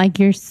describe it like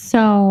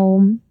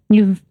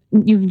you've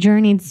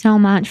journeyed so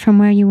much from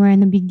where you were in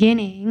the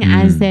beginning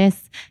as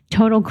this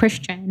total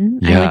Christian,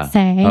 I would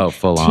say,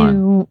 full to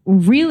on.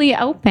 really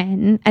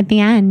open at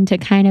the end to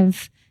kind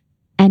of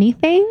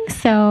anything.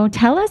 So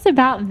tell us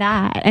about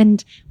that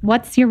and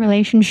what's your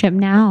relationship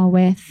now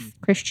with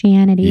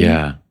Christianity?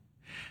 Yeah.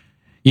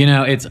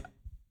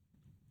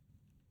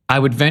 I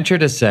would venture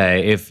to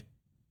say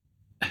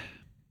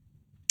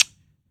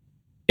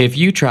if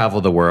you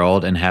travel the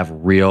world and have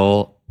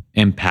real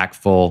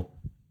impactful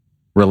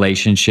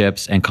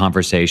relationships and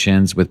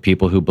conversations with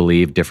people who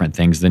believe different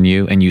things than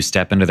you, and you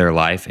step into their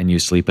life and you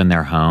sleep in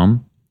their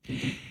home,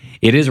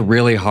 it is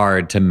really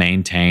hard to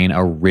maintain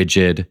a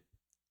rigid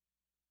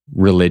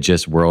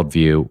religious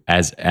worldview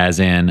as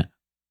in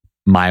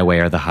my way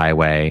or the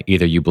highway.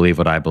 Either you believe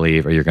what I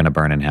believe or you're going to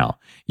burn in hell.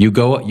 You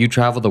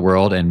travel the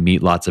world and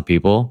meet lots of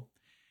people,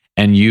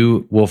 and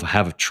you will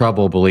have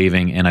trouble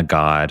believing in a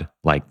God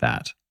like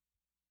that.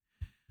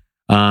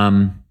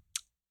 On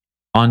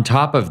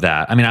top of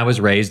that, I mean, I was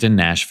raised in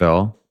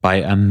Nashville by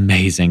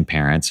amazing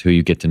parents who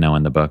you get to know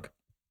in the book.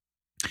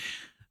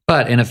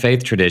 But in a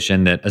faith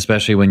tradition that,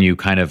 especially when you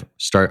kind of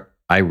start,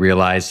 I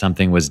realized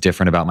something was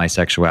different about my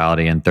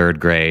sexuality in third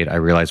grade. I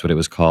realized what it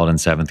was called in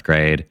seventh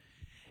grade.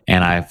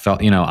 And I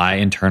felt, I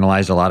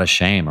internalized a lot of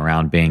shame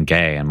around being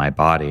gay and my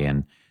body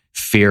and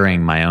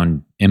fearing my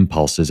own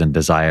impulses and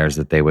desires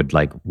that they would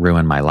like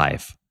ruin my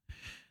life.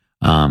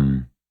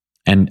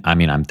 And I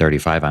mean, I'm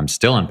 35, I'm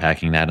still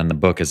unpacking that. And the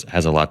book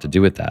has a lot to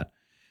do with that.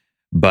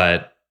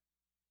 But,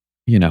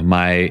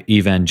 my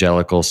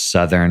evangelical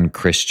Southern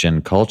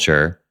Christian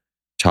culture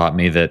taught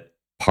me that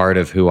part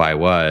of who I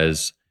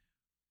was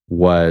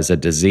a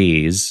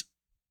disease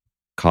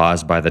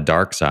caused by the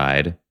dark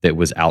side that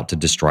was out to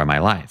destroy my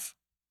life.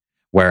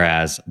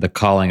 Whereas the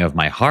calling of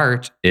my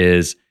heart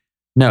is,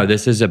 no,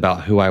 this is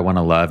about who I want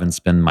to love and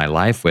spend my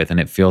life with. And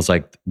it feels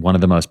like one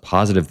of the most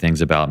positive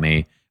things about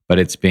me, but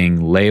it's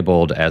being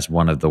labeled as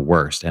one of the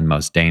worst and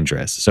most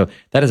dangerous. So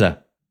that is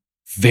a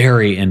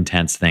very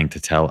intense thing to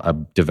tell a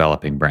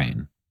developing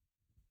brain.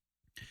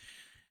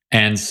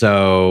 And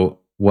so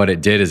what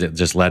it did is it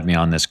just led me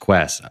on this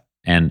quest.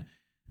 And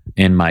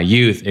in my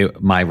youth,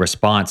 my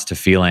response to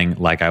feeling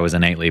like I was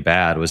innately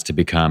bad was to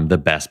become the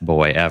best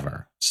boy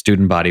ever.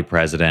 Student body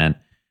president,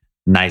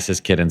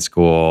 nicest kid in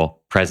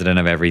school, president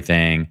of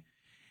everything,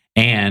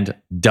 and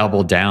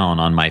double down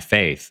on my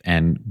faith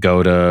and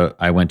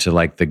I went to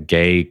like the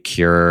gay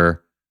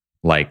cure,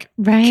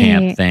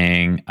 camp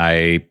thing.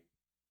 I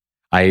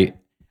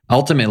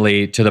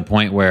ultimately, to the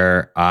point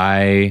where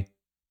I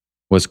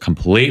was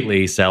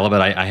completely celibate.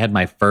 I had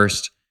my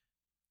first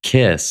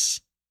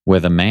kiss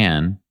with a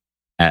man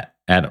at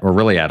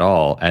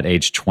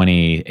age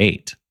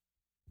 28,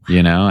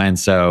 And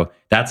so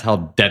that's how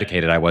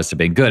dedicated I was to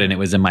being good. And it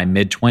was in my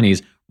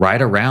mid-20s,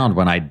 right around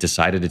when I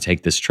decided to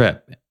take this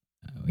trip.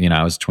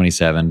 I was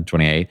 27,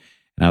 28.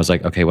 And I was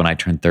like, okay, when I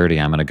turn 30,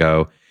 I'm going to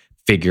go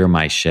figure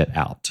my shit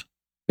out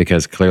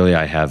because clearly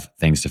I have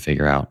things to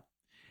figure out.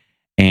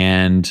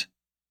 And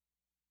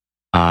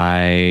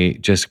I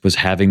just was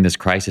having this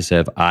crisis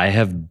of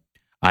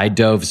I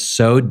dove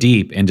so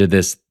deep into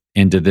this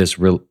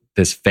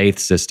faith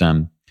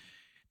system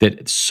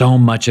that so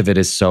much of it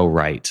is so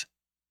right.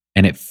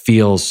 And it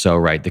feels so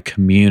right. The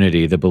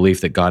community, the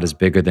belief that God is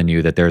bigger than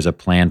you, that there's a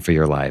plan for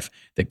your life,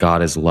 that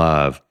God is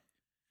love.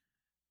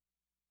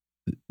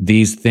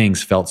 These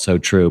things felt so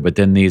true. But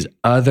then these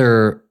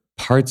other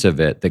parts of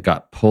it that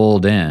got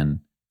pulled in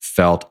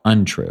felt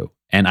untrue.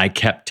 And I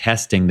kept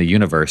testing the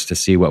universe to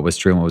see what was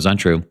true and what was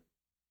untrue.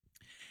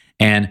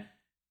 And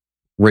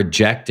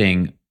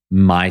rejecting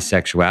my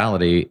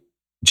sexuality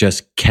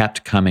just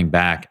kept coming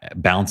back,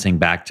 bouncing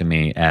back to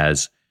me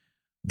as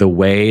the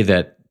way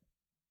that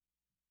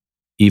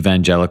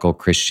evangelical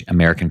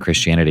American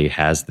Christianity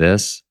has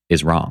this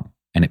is wrong,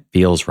 and it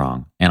feels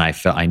wrong. And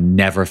I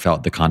never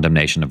felt the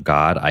condemnation of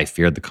God. I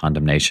feared the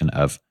condemnation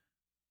of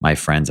my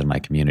friends and my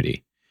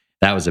community.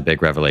 That was a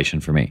big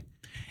revelation for me.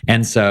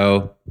 And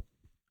so,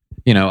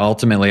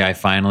 ultimately I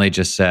finally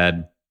just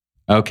said,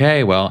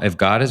 okay, well, if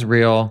God is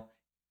real,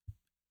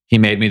 He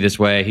made me this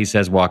way. He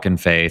says, walk in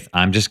faith.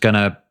 I'm just going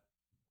to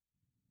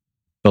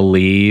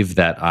believe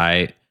that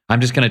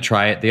I'm just going to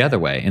try it the other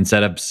way.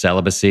 Instead of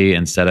celibacy,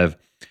 instead of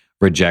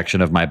rejection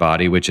of my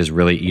body, which is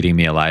really eating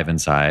me alive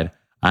inside,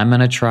 I'm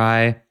going to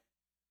try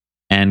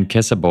and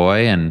kiss a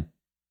boy and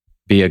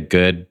be a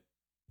good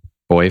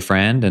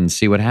boyfriend and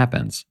see what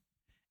happens.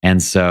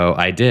 And so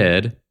I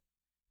did.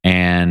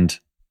 And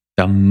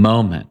the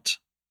moment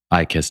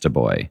I kissed a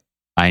boy,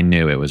 I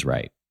knew it was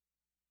right.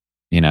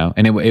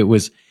 And it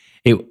was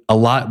a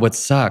lot. What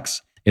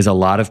sucks is a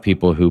lot of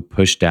people who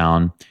push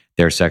down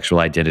their sexual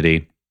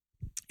identity,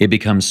 it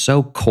becomes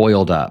so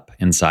coiled up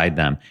inside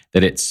them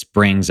that it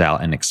springs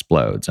out and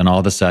explodes. And all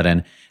of a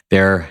sudden,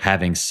 they're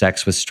having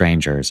sex with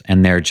strangers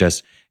and they're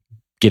just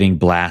getting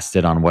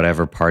blasted on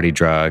whatever party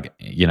drug,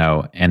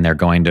 and they're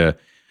going to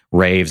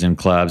raves and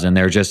clubs, and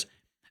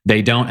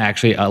they don't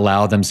actually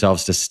allow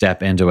themselves to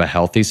step into a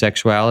healthy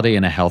sexuality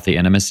and a healthy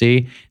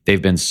intimacy.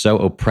 They've been so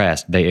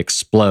oppressed, they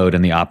explode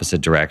in the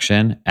opposite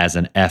direction as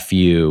an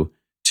FU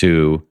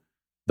to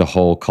the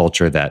whole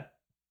culture that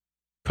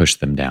pushed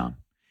them down.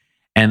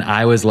 And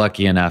I was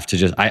lucky enough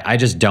to I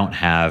just don't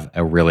have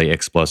a really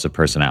explosive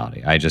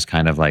personality. I just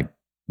kind of like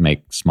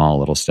make small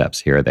little steps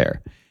here or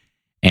there.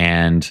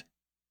 And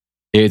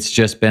it's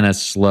just been a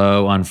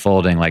slow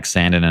unfolding like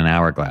sand in an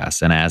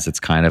hourglass. And as it's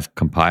kind of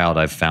compiled,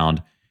 I've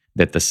found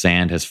that the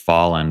sand has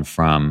fallen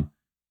from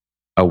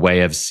a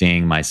way of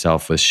seeing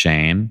myself with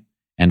shame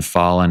and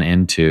fallen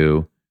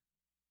into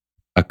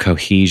a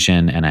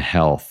cohesion and a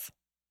health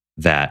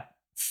that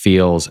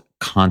feels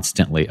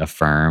constantly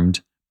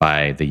affirmed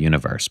by the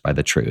universe, by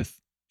the truth.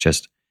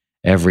 Just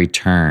every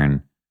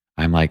turn,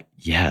 I'm like,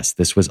 yes,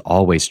 this was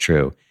always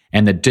true.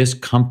 And the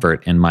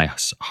discomfort in my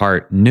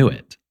heart knew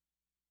it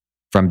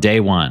from day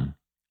one.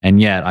 And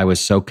yet I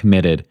was so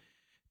committed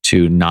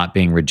to not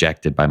being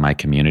rejected by my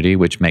community,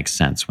 which makes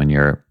sense when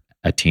you're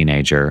a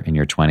teenager in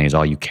your 20s.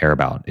 All you care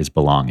about is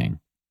belonging.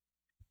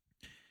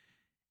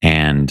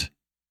 And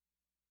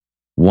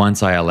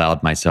once I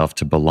allowed myself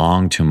to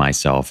belong to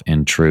myself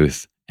in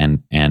truth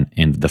and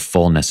in the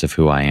fullness of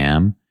who I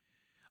am,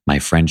 my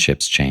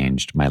friendships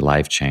changed, my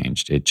life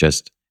changed. It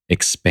just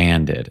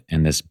expanded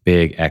in this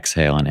big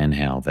exhale and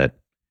inhale that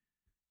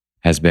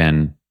has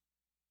been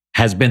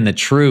the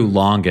true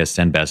longest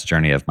and best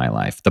journey of my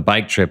life. The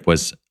bike trip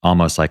was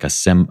almost like a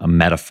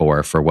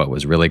metaphor for what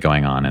was really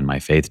going on in my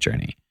faith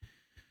journey.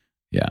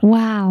 Yeah.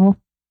 Wow.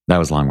 That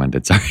was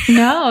long-winded, sorry.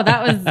 No,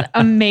 that was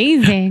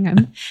amazing.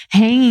 I'm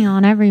hanging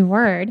on every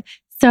word.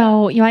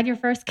 So you had your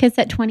first kiss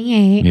at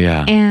 28.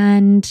 Yeah.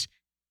 And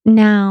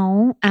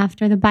now,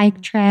 after the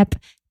bike trip,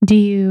 do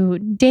you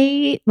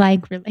date,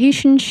 like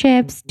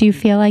relationships? Do you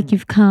feel like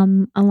you've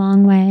come a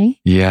long way?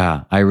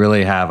 Yeah, I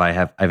really have.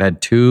 I've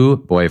had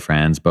 2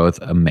 boyfriends, both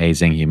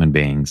amazing human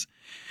beings.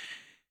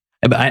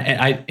 But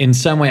I in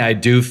some way, I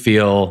do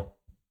feel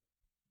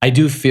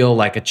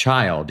like a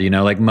child,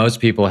 like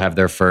most people have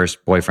their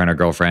first boyfriend or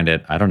girlfriend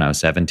at,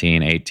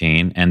 17,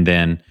 18. And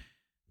then,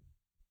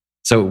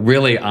 so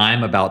really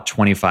I'm about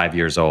 25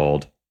 years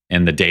old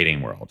in the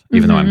dating world,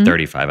 even though I'm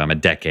 35, I'm a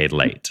decade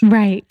late.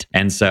 Right.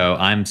 And so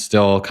I'm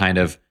still kind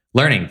of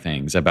learning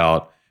things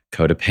about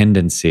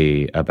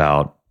codependency,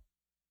 about,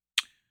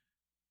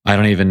 I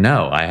don't even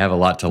know. I have a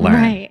lot to learn.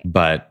 Right.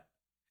 But,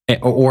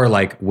 or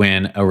like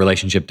when a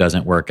relationship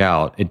doesn't work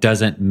out, it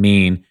doesn't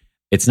mean,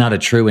 it's not a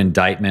true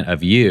indictment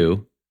of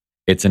you.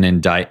 It's an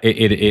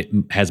it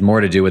has more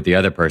to do with the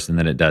other person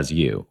than it does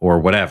you or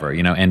whatever,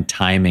 and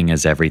timing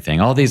is everything.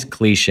 All these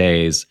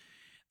cliches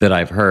that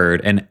I've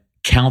heard and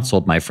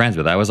counseled my friends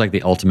with. I was like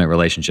the ultimate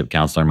relationship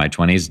counselor in my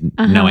 20s,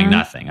 knowing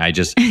nothing. I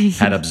just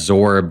had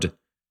absorbed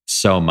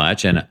so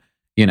much. And,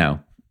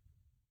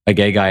 a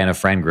gay guy in a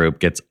friend group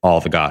gets all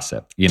the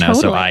gossip,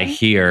 Totally. So I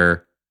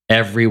hear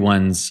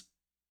everyone's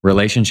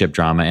relationship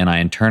drama and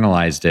I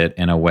internalized it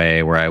in a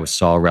way where I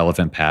saw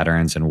relevant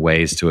patterns and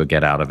ways to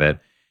get out of it.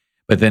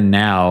 But then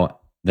now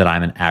that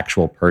I'm an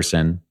actual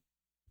person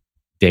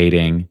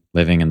dating,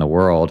 living in the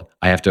world,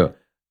 I have to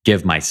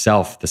give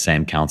myself the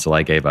same counsel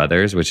I gave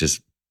others, which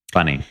is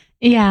funny.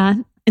 Yeah.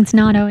 It's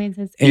not always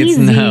as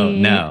easy.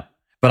 No.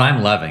 But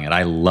I'm loving it.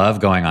 I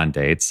love going on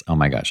dates. Oh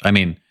my gosh. I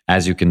mean,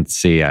 as you can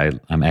see, I'm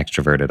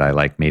extroverted. I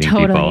like meeting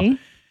people.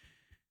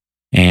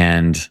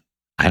 And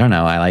I don't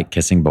know. I like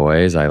kissing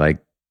boys.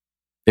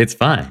 It's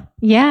fun.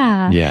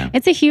 Yeah. Yeah.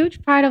 It's a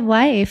huge part of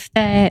life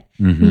that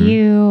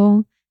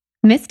you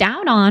missed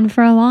out on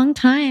for a long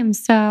time.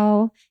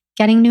 So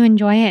getting to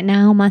enjoy it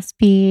now must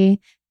be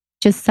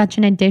just such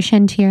an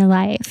addition to your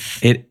life.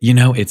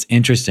 It's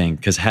interesting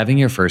because having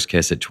your first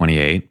kiss at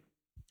 28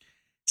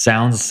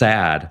 sounds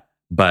sad,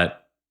 but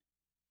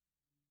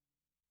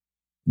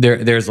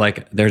there's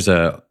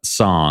a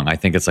song, I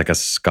think it's like a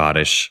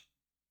Scottish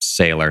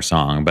sailor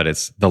song, but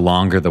it's the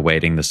longer the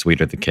waiting, the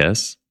sweeter the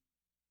kiss.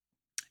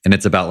 And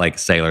it's about like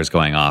sailors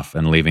going off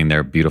and leaving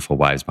their beautiful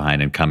wives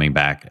behind and coming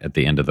back at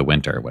the end of the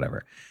winter or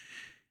whatever.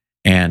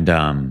 And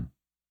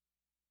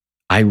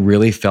I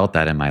really felt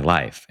that in my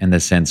life in the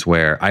sense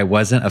where I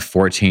wasn't a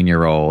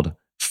 14-year-old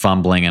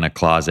fumbling in a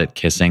closet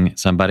kissing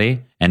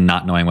somebody and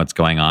not knowing what's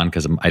going on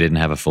because I didn't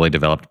have a fully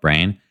developed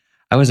brain.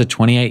 I was a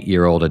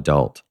 28-year-old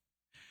adult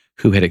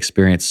who had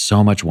experienced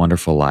so much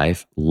wonderful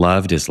life,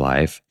 loved his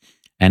life,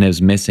 and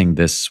is missing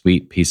this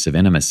sweet piece of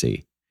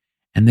intimacy.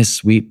 And this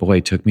sweet boy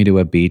took me to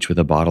a beach with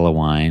a bottle of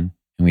wine,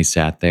 and we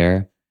sat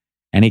there,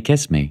 and he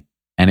kissed me.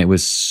 And it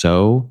was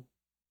so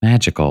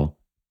magical.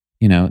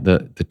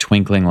 The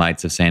twinkling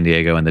lights of San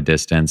Diego in the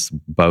distance,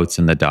 boats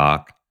in the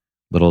dock,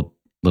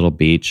 little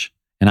beach.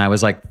 And I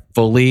was like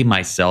fully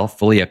myself,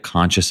 fully a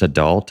conscious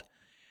adult,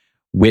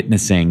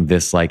 witnessing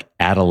this like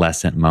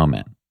adolescent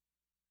moment.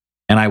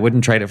 And I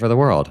wouldn't trade it for the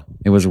world.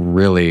 It was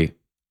really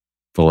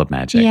full of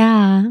magic.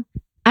 Yeah,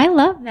 I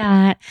love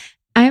that.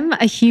 I'm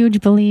a huge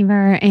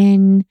believer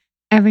in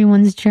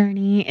everyone's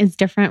journey is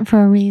different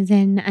for a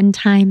reason and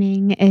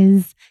timing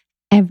is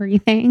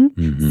everything.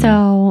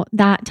 So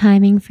that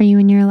timing for you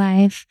in your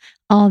life,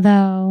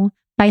 although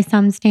by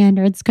some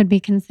standards could be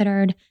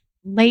considered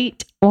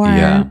late or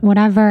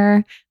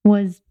whatever,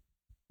 was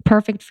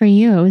perfect for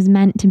you. It was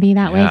meant to be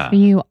that way for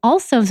you.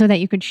 Also, so that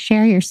you could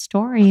share your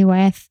story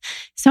with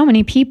so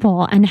many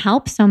people and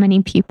help so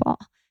many people.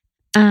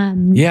 I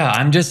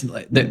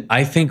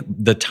think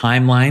the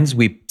timelines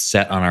we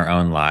set on our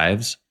own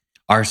lives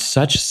are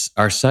such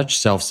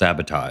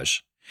self-sabotage.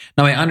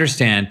 Now, I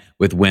understand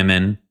with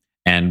women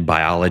and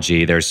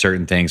biology, there's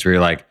certain things where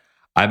you're like,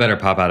 I better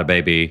pop out a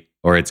baby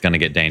or it's going to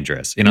get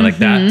dangerous. Like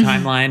that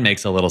timeline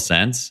makes a little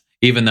sense,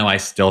 even though I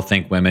still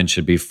think women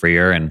should be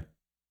freer. And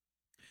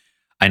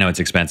I know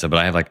it's expensive, but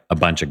I have like a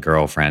bunch of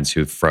girlfriends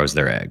who froze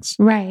their eggs.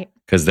 Right.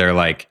 Because they're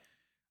like,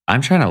 I'm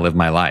trying to live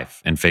my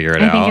life and figure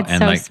it out. I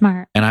think it's so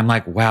smart. And I'm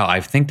like, wow, I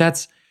think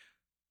that's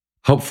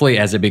hopefully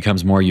as it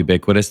becomes more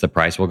ubiquitous, the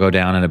price will go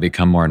down and it'll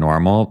become more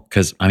normal.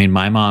 Because I mean,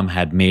 my mom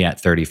had me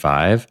at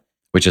 35,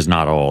 which is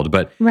not old,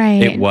 but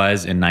Right. it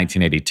was in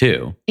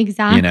 1982.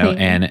 Exactly. You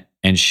know,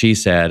 and she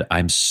said,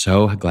 I'm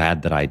so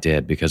glad that I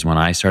did, because when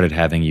I started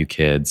having you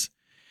kids,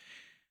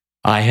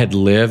 I had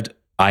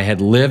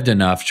lived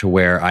enough to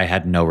where I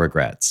had no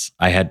regrets.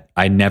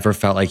 I never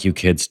felt like you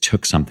kids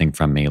took something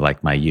from me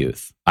like my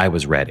youth. I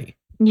was ready.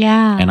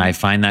 Yeah. And I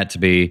find that to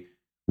be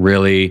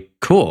really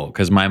cool,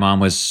 because my mom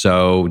was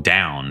so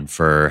down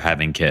for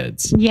having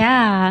kids.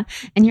 Yeah.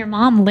 And your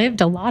mom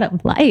lived a lot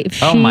of life.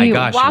 Oh my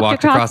gosh, she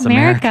walked across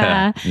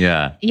America.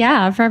 Yeah.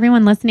 Yeah. For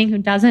everyone listening who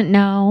doesn't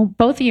know,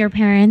 both of your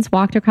parents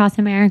walked across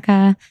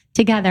America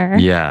together.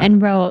 Yeah.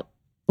 And wrote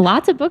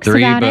lots of books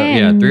about it.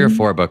 Yeah, 3 or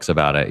 4 books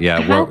about it.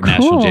 Yeah, How we're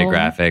National cool.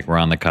 Geographic. We're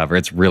on the cover.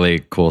 It's really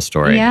cool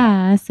story.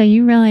 Yeah. So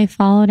you really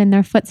followed in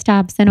their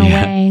footsteps in a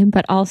way,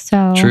 but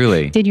also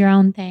Truly did your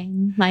own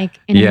thing, like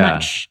in a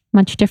much,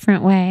 much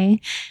different way.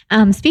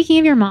 Speaking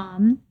of your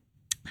mom,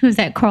 who's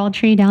at Coral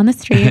Tree down the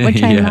street,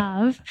 which I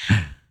love.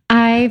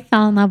 I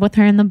fell in love with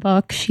her in the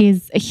book.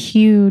 She's a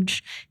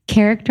huge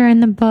character in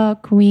the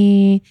book.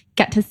 We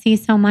get to see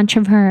so much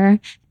of her.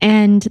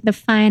 And the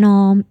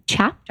final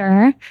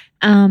chapter,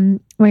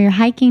 where you're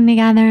hiking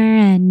together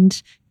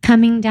and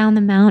coming down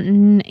the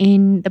mountain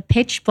in the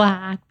pitch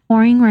black,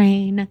 pouring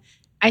rain.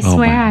 I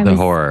swear the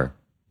horror.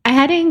 I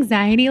had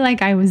anxiety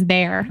like I was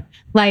there.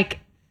 Like,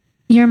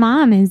 your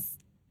mom is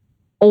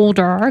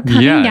older,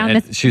 coming down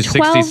this she was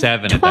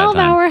 67 at that time.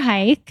 12-hour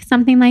hike,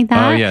 something like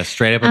that. Oh yeah,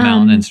 straight up a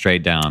mountain and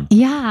straight down.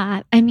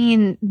 Yeah, I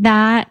mean,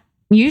 that,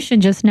 you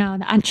should just know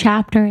that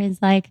chapter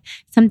is like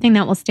something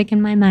that will stick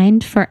in my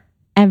mind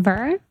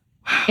forever.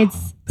 Wow,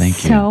 it's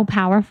so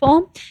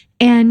powerful.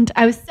 And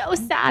I was so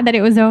sad that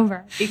it was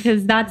over,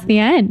 because that's the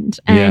end.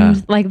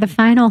 And like the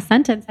final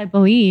sentence, I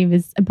believe,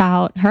 is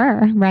about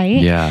her,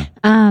 right? Yeah.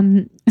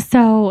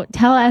 So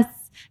tell us,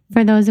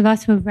 for those of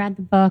us who have read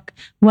the book,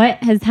 what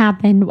has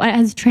happened? What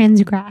has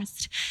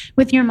transgressed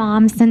with your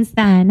mom since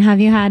then? Have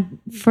you had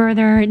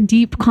further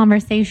deep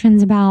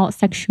conversations about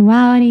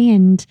sexuality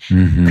and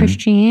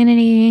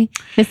Christianity?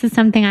 This is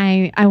something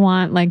I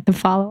want, like, the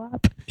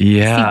follow-up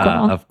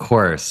sequel. Of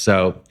course.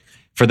 So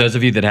for those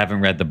of you that haven't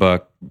read the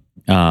book,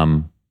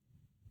 a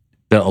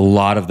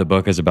lot of the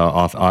book is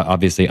about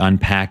obviously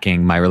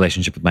unpacking my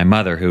relationship with my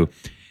mother, who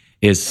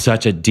is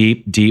such a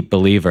deep, deep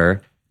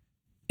believer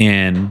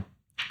in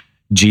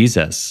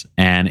Jesus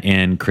and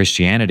in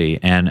Christianity.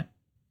 And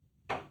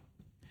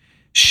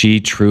she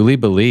truly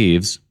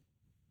believes,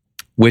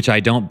 which I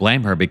don't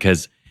blame her,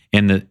 because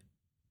in the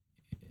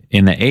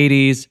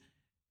 80s,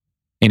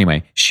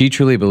 anyway, she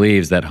truly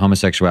believes that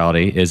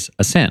homosexuality is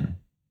a sin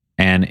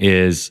and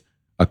is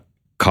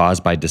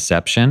caused by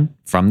deception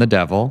from the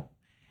devil.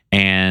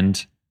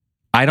 And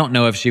I don't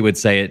know if she would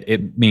say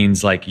it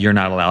means like you're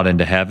not allowed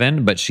into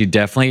heaven, but she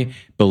definitely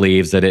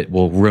believes that it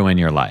will ruin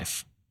your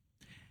life.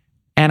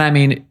 And I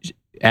mean,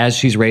 as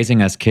she's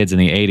raising us kids in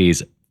the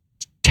 80s,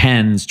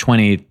 tens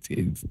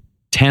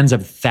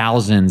of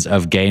thousands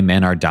of gay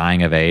men are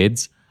dying of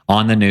AIDS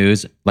on the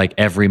news, like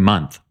every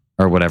month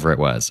or whatever it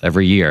was,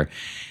 every year.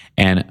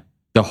 And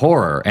the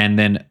horror. And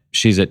then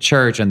she's at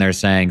church and they're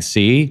saying,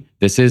 see,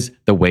 this is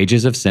the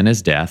wages of sin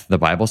is death. The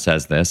Bible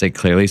says this. It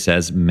clearly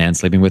says men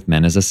sleeping with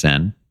men is a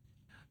sin.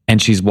 And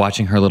she's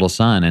watching her little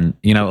son. And,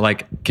 you know,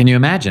 like, can you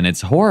imagine?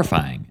 It's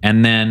horrifying.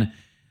 And then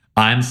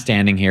I'm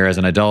standing here as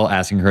an adult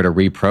asking her to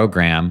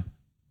reprogram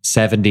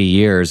 70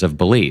 years of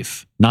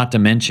belief. Not to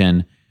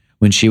mention,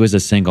 when she was a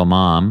single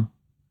mom,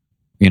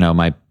 you know,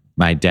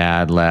 my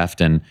dad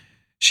left and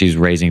she's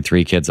raising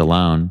 3 kids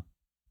alone.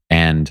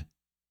 And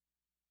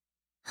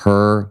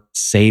her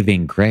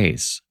saving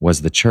grace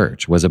was the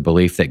church, was a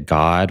belief that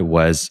God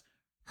was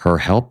her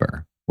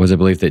helper, was a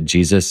belief that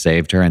Jesus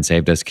saved her and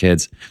saved us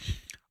kids,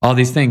 all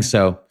these things.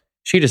 So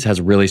she just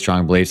has really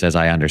strong beliefs, as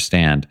I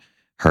understand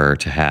her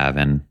to have.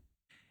 And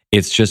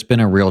it's just been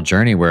a real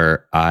journey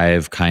where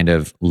I've kind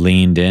of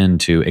leaned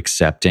into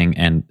accepting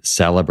and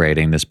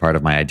celebrating this part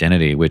of my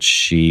identity, which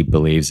she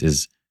believes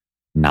is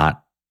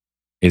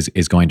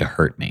going to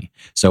hurt me.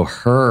 So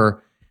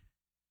her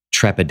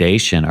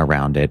trepidation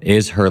around it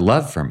is her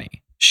love for me.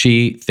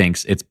 She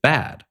thinks it's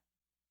bad.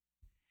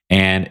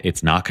 And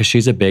it's not because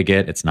she's a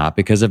bigot. It's not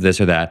because of this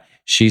or that.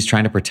 She's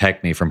trying to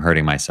protect me from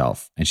hurting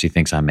myself. And she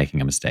thinks I'm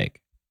making a mistake.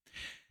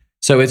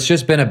 So it's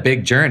just been a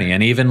big journey.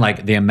 And even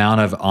like the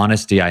amount of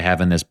honesty I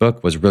have in this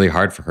book was really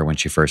hard for her when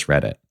she first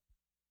read it.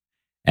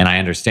 And I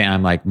understand.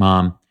 I'm like,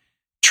 Mom,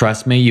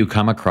 trust me, you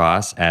come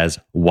across as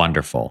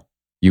wonderful.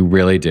 You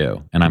really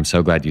do. And I'm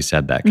so glad you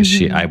said that,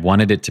 because I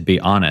wanted it to be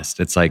honest.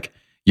 It's like,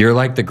 you're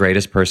like the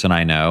greatest person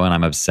I know and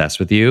I'm obsessed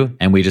with you.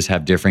 And we just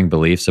have differing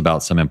beliefs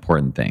about some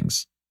important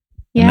things.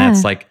 Yeah. And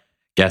that's like,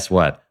 guess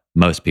what?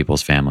 Most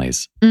people's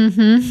families,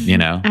 you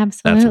know,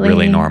 absolutely. That's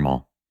really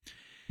normal.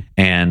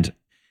 And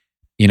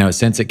you know,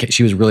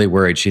 she was really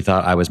worried. She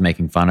thought I was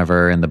making fun of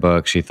her in the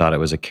book. She thought it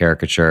was a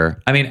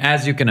caricature. I mean,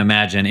 as you can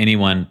imagine,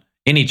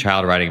 any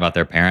child writing about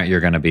their parent,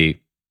 you're going to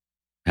be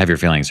have your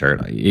feelings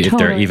hurt if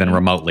they're even Totally.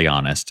 remotely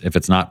honest. If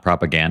it's not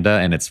propaganda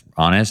and it's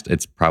honest,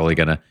 it's probably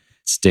going to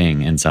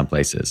sting in some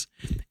places.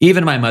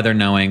 Even my mother,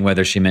 knowing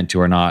whether she meant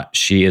to or not,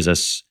 she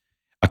is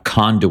a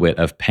conduit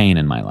of pain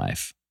in my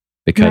life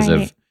because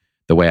Right. of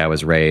the way I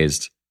was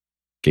raised.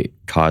 It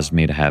caused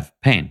me to have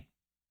pain.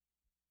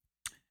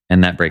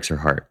 And that breaks her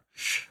heart.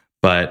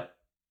 But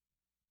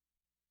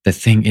the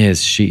thing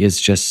is, she is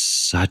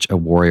just such a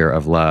warrior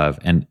of love,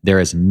 and there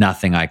is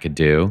nothing I could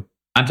do.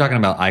 I'm talking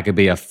about I could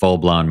be a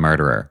full-blown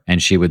murderer,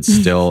 and she would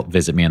still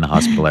visit me in the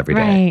hospital every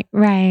day,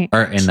 Right.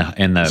 or in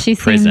the She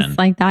prison. seems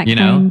like that you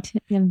know,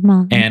 kind of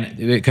mom. and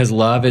because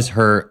love is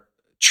her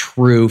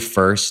true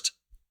first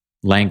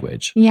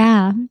language,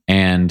 Yeah.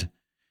 and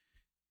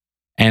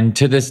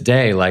to this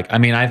day, like, I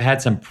mean, I've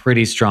had some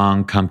pretty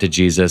strong come to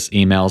Jesus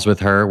emails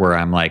with her where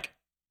I'm like,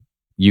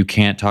 you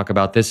can't talk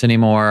about this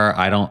anymore.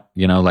 I don't,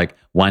 like,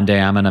 one day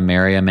I'm going to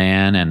marry a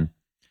man and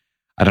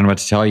I don't know what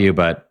to tell you,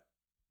 but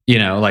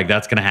like,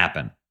 that's going to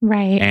happen.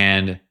 Right.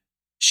 And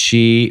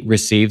she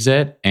receives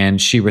it and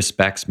she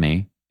respects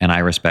me and I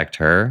respect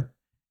her,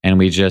 and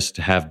we just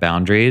have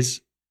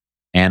boundaries.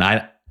 And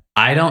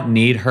I don't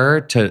need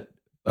her to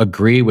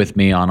agree with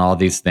me on all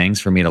these things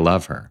for me to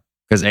love her,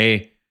 because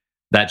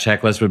that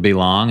checklist would be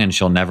long and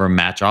she'll never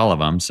match all of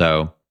them.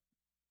 So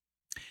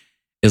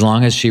as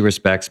long as she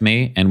respects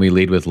me and we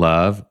lead with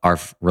love, our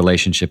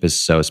relationship is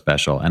so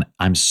special. And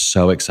I'm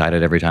so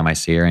excited every time I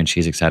see her, and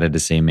she's excited to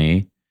see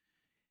me.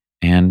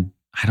 And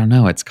I don't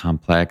know, it's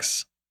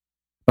complex.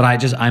 But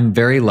I'm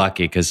very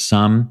lucky, because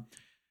some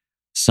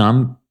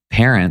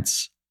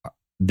parents,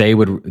 they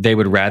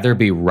would rather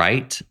be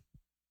right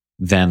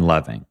than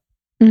loving.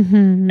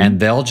 Mm-hmm. And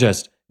they'll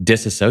just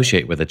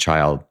disassociate with a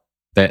child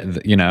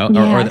that,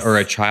 Yes. or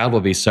a child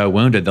will be so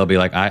wounded, they'll be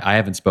like, I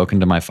haven't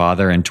spoken to my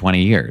father in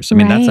 20 years. I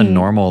mean, that's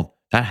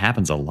that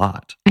happens a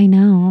lot. I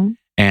know.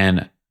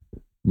 And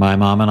my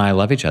mom and I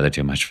love each other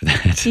too much for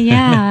that.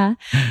 Yeah.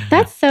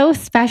 That's so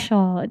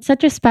special. It's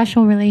such a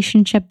special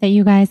relationship that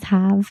you guys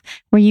have,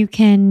 where you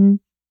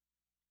can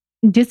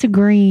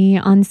disagree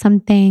on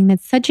something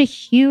that's such a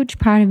huge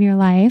part of your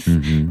life,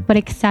 Mm-hmm. but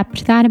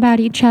accept that about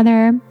each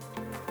other.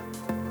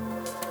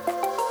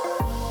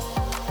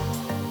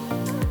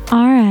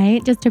 All right,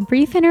 just a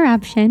brief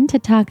interruption to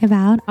talk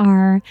about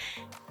our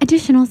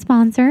additional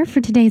sponsor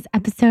for today's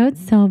episode,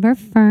 Silver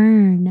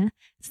Fern.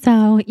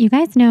 So you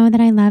guys know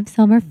that I love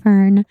Silver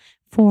Fern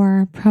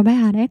for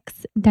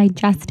probiotics,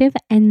 digestive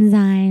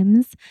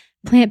enzymes,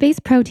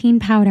 plant-based protein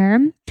powder,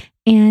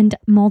 and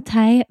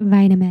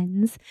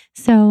multivitamins.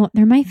 So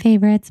they're my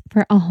favorites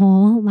for a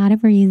whole lot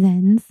of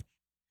reasons.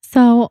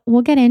 So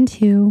we'll get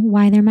into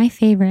why they're my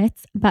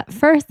favorites. But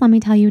first, let me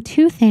tell you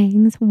two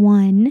things.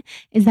 One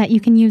is that you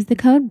can use the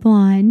code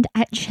BLONDE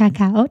at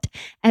checkout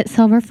at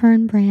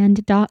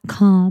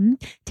silverfernbrand.com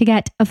to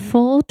get a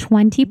full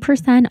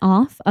 20%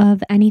 off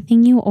of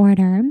anything you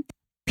order.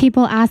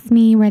 People ask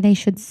me where they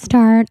should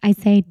start. I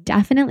say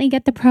definitely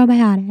get the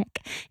probiotic.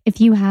 If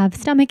you have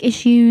stomach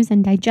issues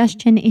and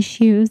digestion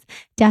issues,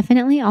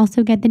 definitely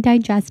also get the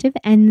digestive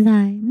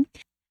enzyme.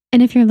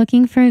 And if you're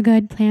looking for a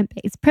good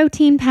plant-based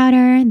protein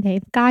powder,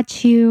 they've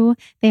got you.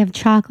 They have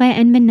chocolate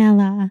and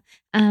vanilla.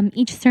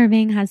 Each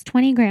serving has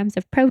 20 grams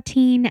of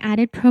protein,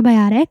 added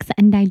probiotics,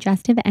 and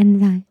digestive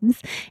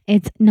enzymes.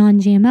 It's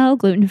non-GMO,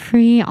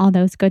 gluten-free, all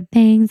those good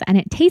things, and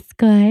it tastes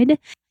good.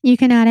 You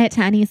can add it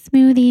to any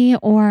smoothie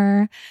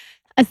or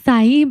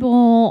acai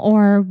bowl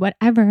or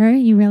whatever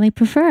you really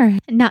prefer.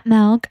 Nut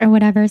milk or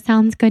whatever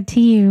sounds good to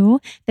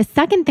you. The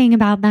second thing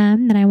about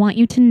them that I want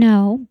you to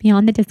know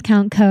beyond the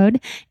discount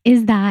code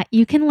is that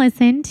you can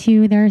listen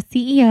to their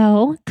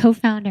CEO,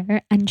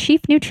 co-founder, and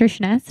chief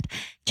nutritionist,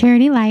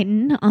 Charity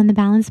Lighton, on the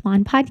Balanced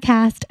Blonde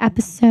podcast,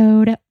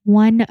 episode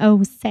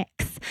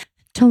 106,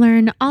 to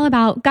learn all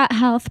about gut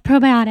health,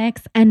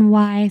 probiotics, and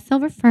why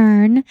Silver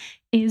Fern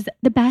is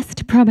the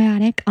best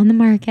probiotic on the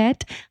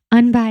market.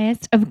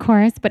 Unbiased, of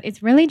course, but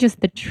it's really just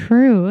the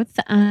truth.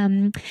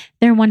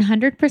 Their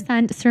 100%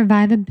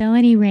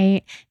 survivability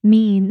rate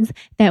means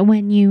that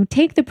when you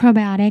take the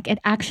probiotic, it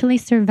actually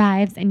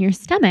survives in your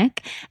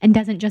stomach and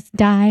doesn't just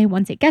die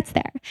once it gets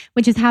there,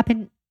 which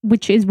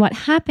is what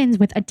happens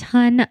with a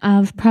ton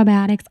of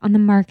probiotics on the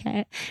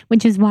market,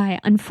 which is why,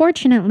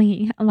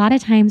 unfortunately, a lot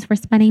of times we're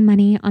spending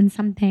money on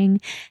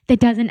something that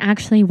doesn't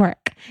actually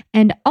work.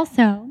 And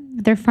also,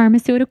 they're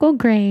pharmaceutical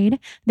grade,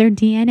 they're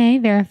DNA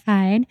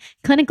verified,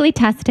 clinically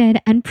tested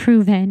and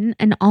proven,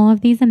 and all of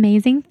these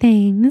amazing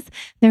things.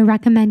 They're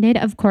recommended,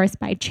 of course,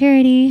 by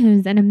Charity,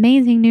 who's an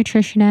amazing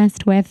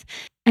nutritionist with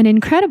an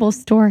incredible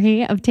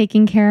story of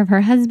taking care of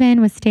her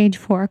husband with stage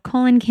 4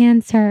 colon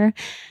cancer.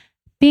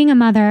 being a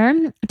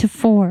mother to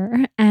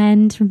 4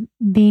 and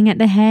being at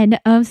the head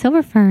of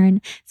Silver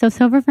Fern. So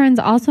Silver Fern's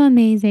also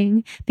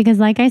amazing because,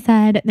 like I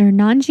said, they're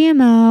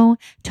non-GMO,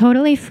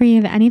 totally free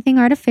of anything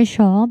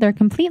artificial. They're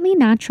completely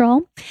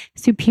natural,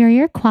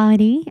 superior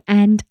quality,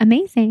 and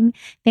amazing.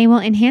 They will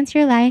enhance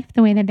your life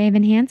the way that they've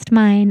enhanced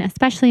mine,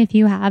 especially if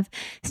you have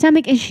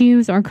stomach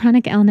issues or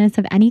chronic illness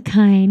of any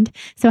kind.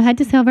 So head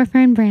to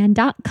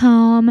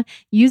silverfernbrand.com,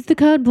 use the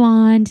code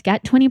BLONDE,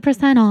 get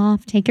 20%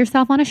 off, take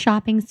yourself on a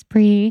shopping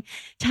spree.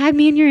 Tag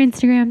me in your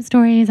Instagram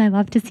stories. I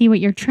love to see what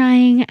you're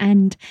trying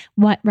and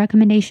what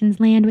recommendations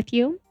land with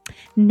you.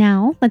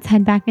 Now, let's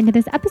head back into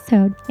this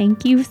episode.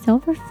 Thank you,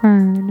 Silver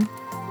Fern.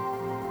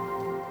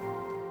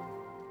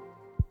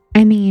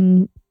 I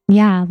mean,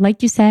 yeah,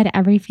 like you said,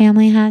 every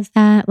family has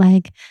that.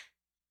 Like,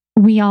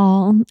 we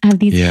all have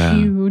these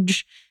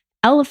huge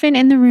elephant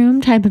in the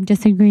room type of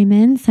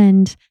disagreements.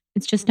 And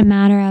it's just a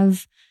matter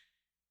of,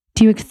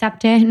 do you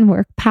accept it and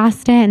work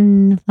past it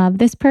and love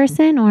this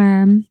person,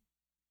 or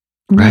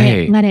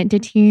let it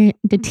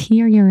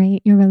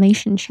deteriorate your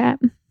relationship?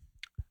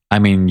 I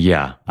mean,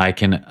 yeah, I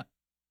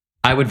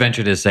would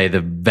venture to say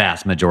the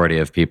vast majority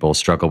of people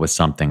struggle with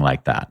something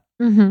like that.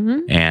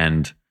 Mm-hmm.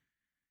 And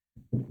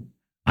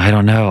I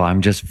don't know, I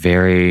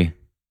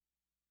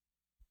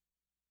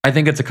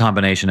think it's a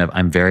combination of,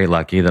 I'm very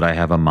lucky that I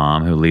have a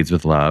mom who leads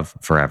with love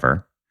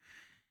forever.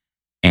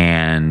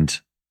 And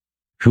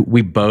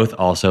we both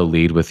also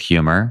lead with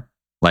humor.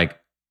 Like,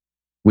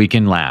 we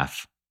can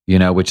laugh,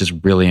 which is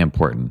really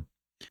important.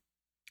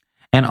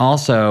 And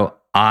also,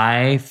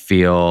 I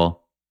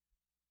feel,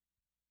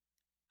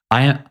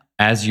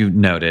 as you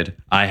noted,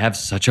 I have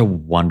such a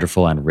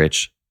wonderful and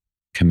rich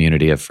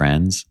community of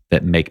friends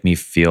that make me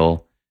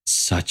feel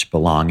such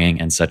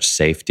belonging and such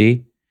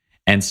safety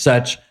and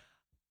such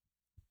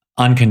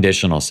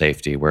unconditional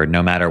safety, where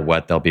no matter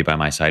what, they'll be by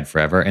my side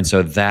forever. And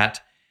so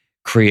that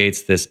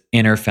creates this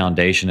inner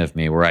foundation of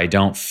me where I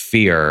don't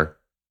fear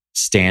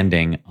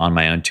standing on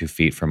my own 2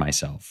 feet for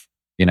myself.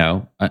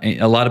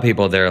 A lot of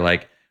people, they're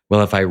like,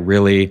 well, if I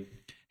really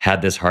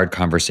had this hard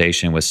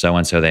conversation with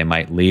so-and-so, they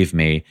might leave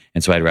me.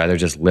 And so I'd rather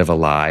just live a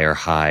lie or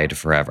hide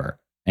forever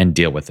and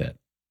deal with it.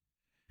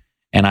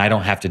 And I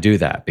don't have to do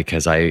that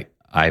because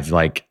I've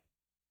like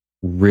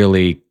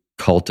really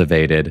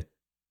cultivated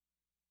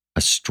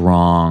a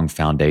strong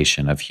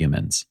foundation of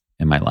humans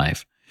in my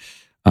life.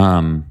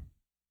 So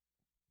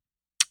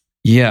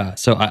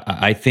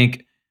I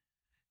think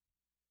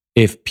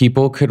if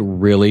people could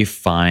really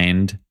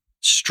find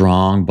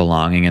strong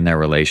belonging in their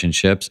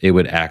relationships, it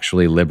would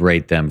actually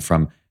liberate them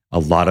from a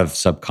lot of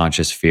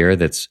subconscious fear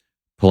that's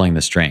pulling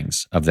the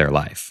strings of their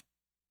life.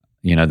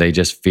 They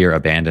just fear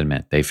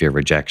abandonment, they fear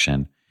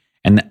rejection.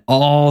 And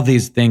all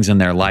these things in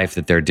their life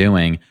that they're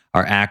doing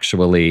are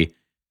actually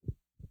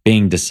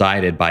being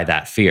decided by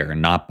that fear,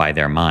 not by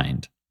their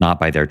mind, not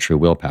by their true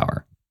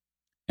willpower.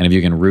 And if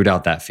you can root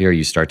out that fear,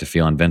 you start to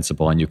feel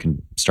invincible and you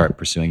can start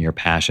pursuing your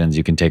passions.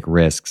 You can take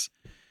risks.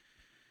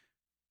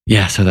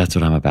 Yeah, so that's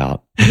what I'm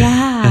about.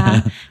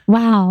 Yeah.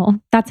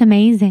 Wow. That's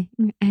amazing.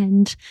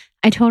 And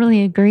I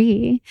totally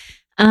agree.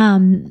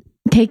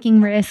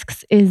 Taking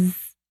risks is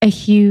a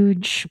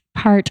huge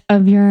part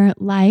of your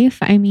life.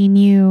 I mean,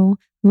 you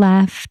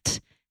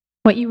left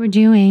what you were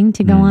doing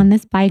to go on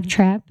this bike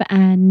trip,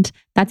 and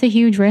that's a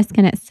huge risk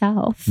in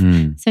itself.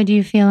 So do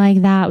you feel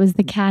like that was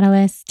the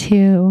catalyst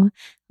to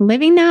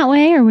living that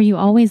way, or were you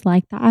always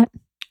like that?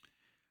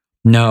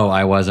 No,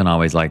 I wasn't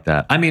always like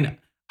that. I mean,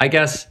 I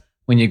guess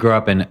when you grow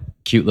up in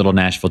cute little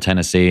Nashville,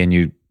 Tennessee, and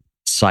you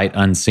sight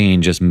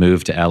unseen just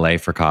moved to LA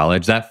for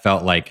college, that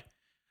felt like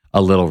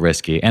a little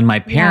risky. And my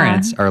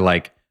parents are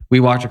like, we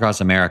walked across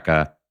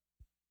America.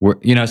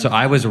 So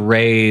I was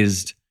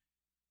raised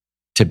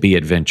to be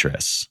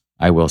adventurous.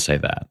 I will say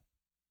that.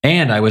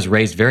 And I was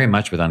raised very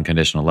much with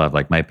unconditional love.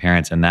 Like, my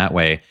parents in that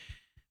way,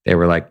 they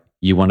were like,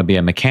 you want to be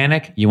a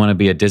mechanic? You want to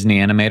be a Disney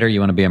animator? You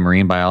want to be a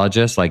marine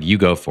biologist? Like, you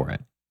go for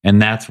it.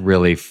 And that's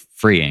really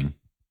freeing.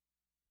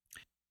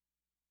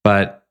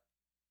 But,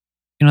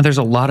 there's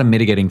a lot of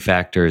mitigating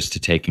factors to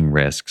taking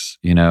risks,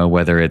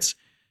 whether it's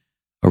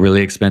a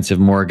really expensive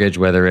mortgage,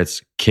 whether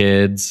it's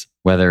kids,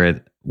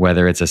 whether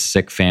it's a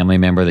sick family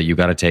member that you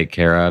got to take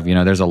care of.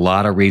 There's a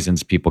lot of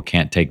reasons people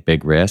can't take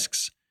big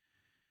risks.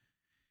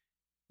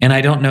 And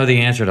I don't know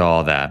the answer to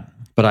all that,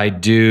 but I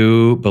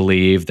do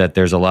believe that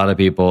there's a lot of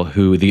people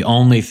who the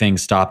only thing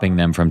stopping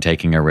them from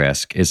taking a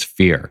risk is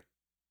fear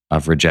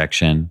of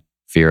rejection,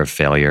 fear of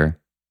failure.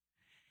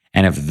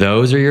 And if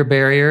those are your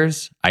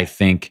barriers, I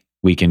think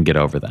we can get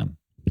over them,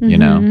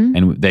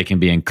 and they can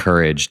be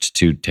encouraged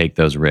to take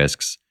those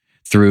risks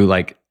through,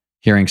 like,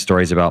 hearing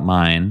stories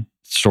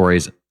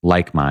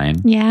like mine.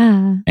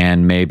 Yeah.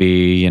 And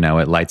maybe,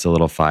 it lights a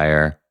little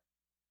fire.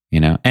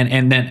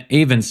 And then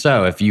even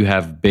so, if you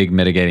have big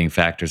mitigating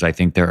factors, I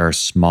think there are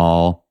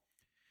small,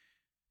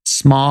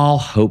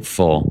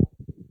 hopeful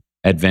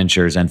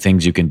adventures and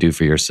things you can do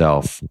for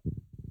yourself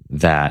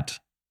that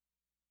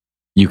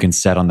you can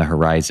set on the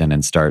horizon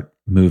and start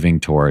moving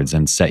towards,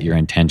 and set your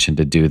intention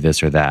to do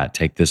this or that.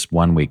 Take this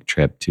 1 week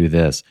trip, do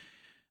this,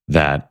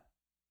 that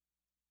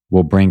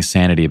will bring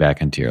sanity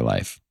back into your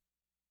life.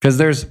 Because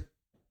there's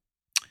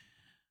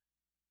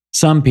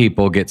some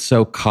people get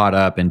so caught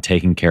up in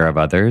taking care of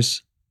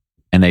others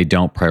and they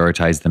don't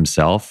prioritize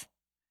themselves.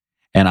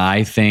 And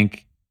I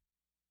think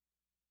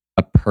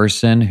a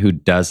person who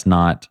does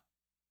not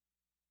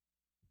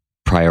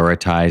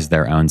prioritize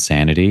their own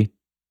sanity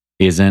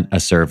isn't a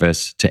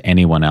service to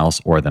anyone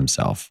else or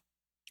themselves.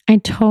 I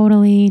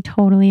totally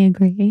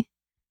agree.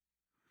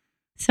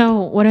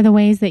 So what are the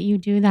ways that you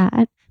do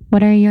that?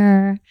 What are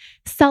your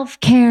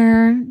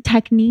self-care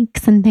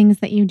techniques and things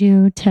that you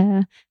do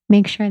to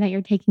make sure that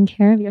you're taking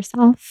care of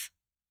yourself?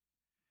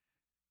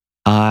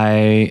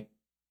 I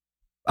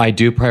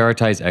do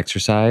prioritize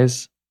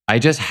exercise. I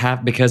just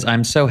have, because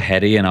I'm so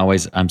heady and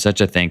I'm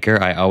such a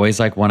thinker, I always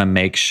want to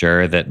make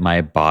sure that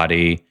my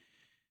body,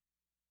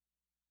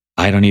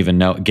 I don't even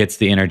know, gets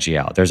the energy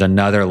out. There's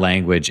another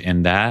language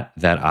in that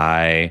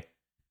I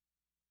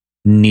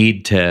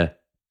need to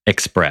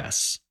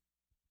express.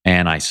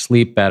 And I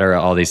sleep better,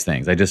 all these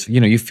things. I just,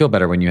 you feel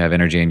better when you have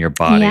energy and your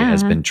body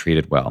has been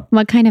treated well.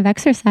 What kind of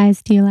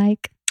exercise do you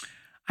like?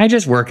 I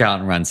just work out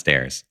and run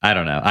stairs. I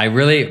don't know. I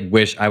really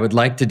wish I would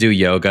like to do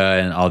yoga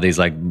and all these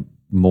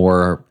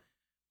more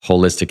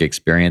holistic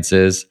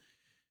experiences,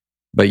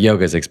 but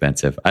yoga is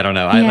expensive. I don't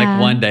know. I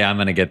one day I'm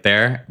going to get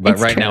there, but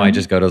right now I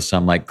just go to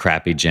some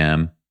crappy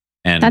gym,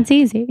 and that's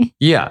easy.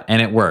 Yeah.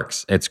 And it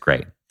works. It's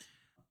great.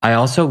 I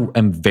also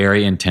am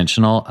very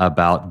intentional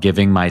about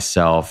giving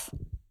myself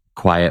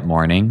quiet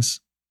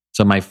mornings.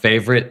 So my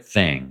favorite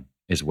thing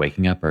is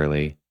waking up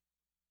early,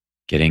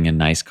 getting a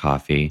nice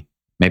coffee,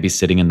 maybe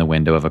sitting in the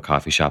window of a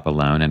coffee shop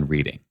alone and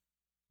reading.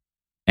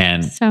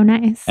 And so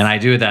nice. And I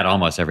do that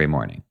almost every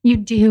morning. You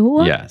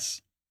do?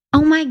 Yes.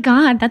 Oh my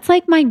God, that's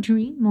my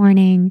dream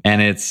morning.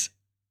 And it's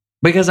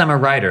because I'm a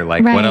writer.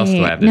 What else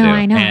do I have to do?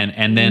 I know.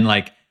 And then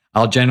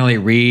I'll generally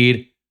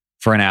read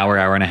for an hour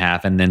and a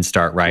half, and then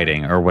start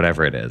writing or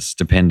whatever it is,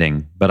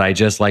 depending. But I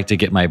just like to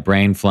get my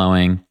brain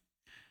flowing.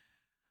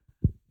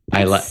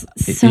 Nice.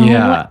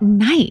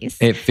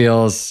 It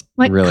feels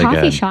really good. What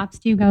coffee shops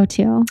do you go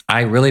to?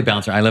 I really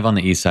bounce. I live on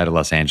the east side of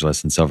Los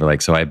Angeles in Silver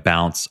Lake, so I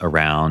bounce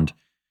around.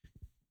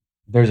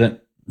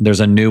 There's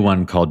a new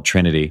one called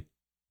Trinity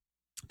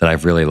that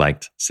I've really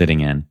liked sitting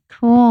in.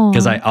 Cool.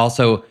 Because I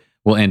also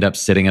will end up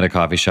sitting at a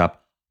coffee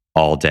shop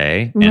all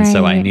day, and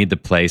so I need the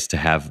place to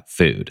have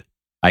food.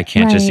 I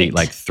can't just eat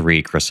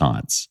 3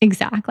 croissants.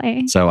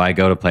 Exactly. So I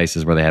go to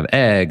places where they have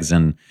eggs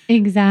and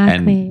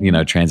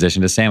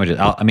transition to sandwiches.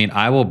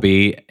 I will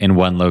be in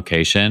one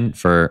location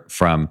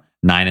from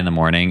 9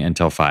 a.m.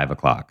 until 5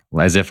 o'clock,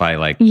 as if I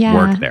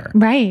work there.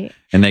 Right.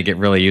 And they get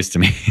really used to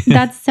me.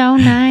 That's so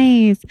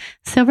nice.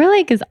 Silver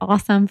Lake is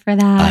awesome for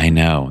that. I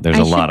know. There's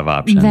a lot of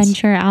options.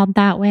 Venture out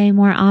that way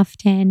more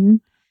often.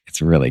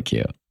 It's really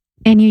cute.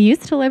 And you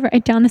used to live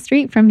right down the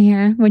street from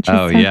here, which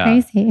is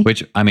crazy.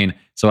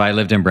 So I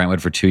lived in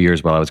Brentwood for 2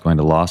 years while I was going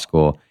to law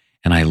school,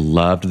 and I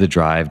loved the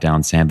drive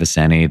down San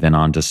Vicente, then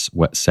on to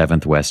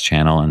 7th West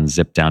Channel and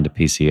zip down to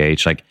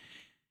PCH.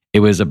 It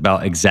was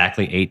about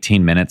exactly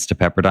 18 minutes to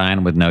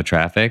Pepperdine with no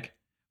traffic,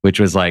 which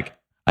was I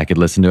could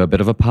listen to a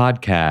bit of a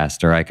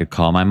podcast, or I could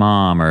call my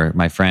mom or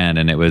my friend,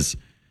 and it was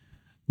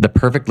the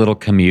perfect little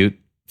commute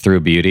through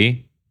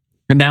beauty.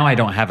 And now I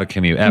don't have a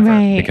commute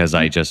ever because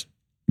I just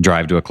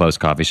drive to a close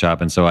coffee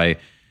shop. And so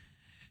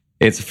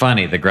it's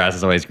funny, the grass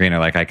is always greener.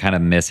 I kind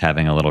of miss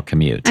having a little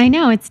commute. I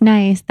know, it's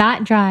nice.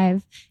 That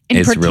drive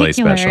in particular really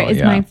special,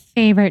 is my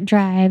favorite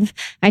drive.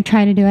 I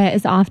try to do it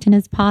as often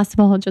as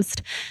possible.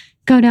 Just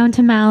go down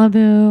to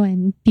Malibu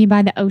and be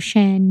by the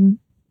ocean.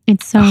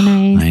 It's so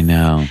nice. I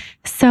know.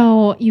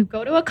 So you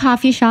go to a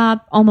coffee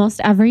shop almost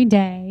every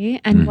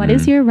day. And what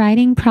is your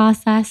writing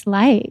process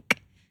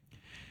like?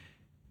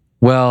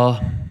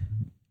 Well,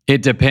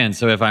 it depends.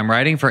 So if I'm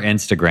writing for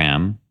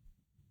Instagram,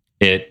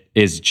 it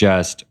is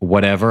just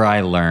whatever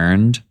I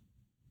learned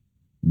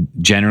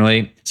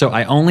generally. So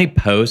I only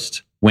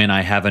post when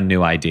I have a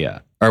new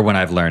idea or when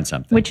I've learned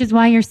something. Which is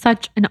why you're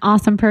such an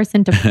awesome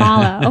person to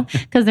follow,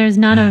 because there's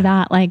none of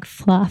that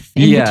fluff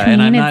in between.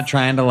 And I'm not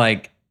trying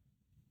to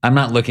I'm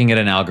not looking at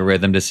an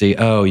algorithm to see,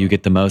 you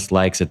get the most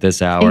likes at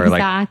this hour.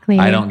 Exactly.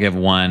 I don't give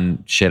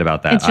one shit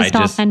about that. It's just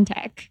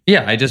authentic.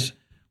 Yeah, I just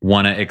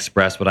want to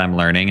express what I'm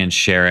learning and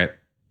share it.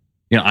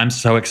 I'm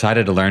so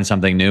excited to learn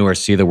something new or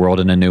see the world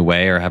in a new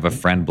way or have a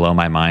friend blow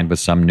my mind with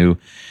some new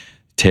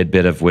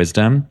tidbit of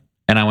wisdom.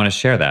 And I want to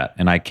share that.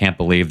 And I can't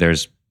believe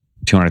there's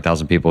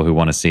 200,000 people who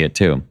want to see it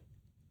too.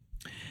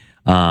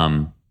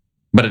 But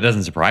it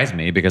doesn't surprise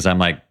me because I'm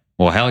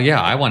well, hell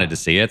yeah, I wanted to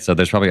see it. So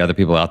there's probably other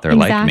people out there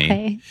like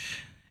me.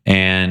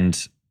 And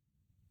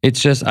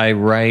it's just, I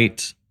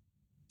write.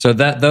 So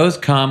those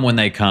come when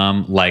they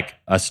come like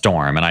a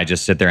storm. And I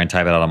just sit there and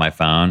type it out on my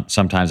phone.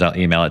 Sometimes I'll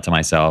email it to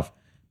myself.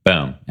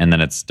 Boom. And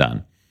then it's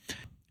done.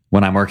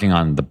 When I'm working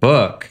on the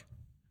book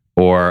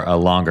or a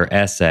longer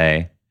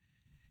essay,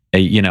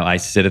 I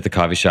sit at the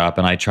coffee shop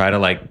and I try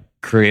to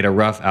create a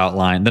rough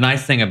outline. The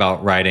nice thing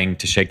about writing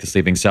To Shake the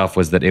Sleeping Self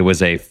was that it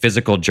was a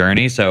physical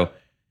journey. So,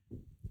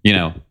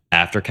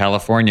 after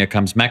California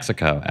comes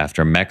Mexico.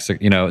 After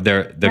Mexico,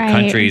 the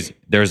countries,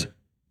 there's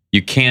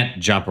You can't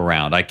jump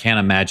around. I can't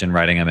imagine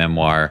writing a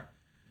memoir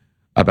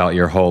about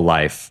your whole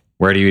life.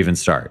 Where do you even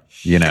start?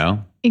 You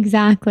know?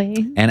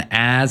 Exactly. And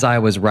as I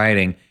was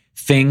writing,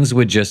 things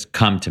would just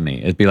come to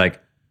me. It'd be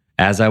like,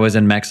 as I was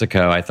in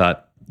Mexico, I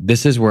thought,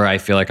 this is where I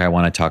feel like I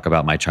want to talk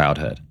about my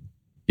childhood.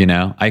 You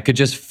know, I could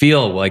just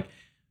feel like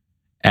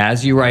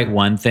as you write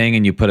one thing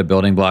and you put a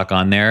building block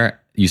on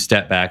there, you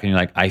step back and you're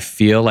like, I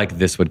feel like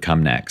this would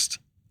come next.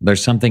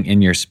 There's something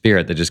in your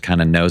spirit that just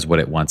kind of knows what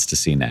it wants to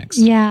see next.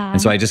 Yeah.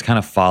 And so I just kind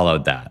of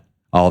followed that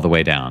all the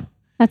way down.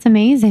 That's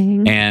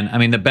amazing. And I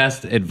mean, the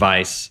best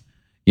advice,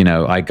 you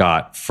know, I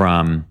got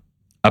from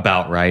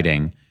about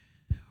writing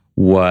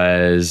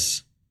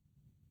was,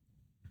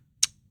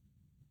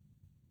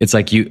 it's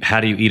like how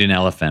do you eat an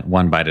elephant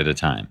one bite at a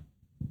time?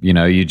 You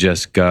know, you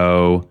just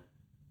go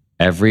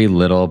every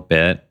little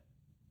bit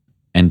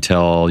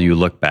until you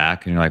look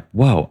back and you're like,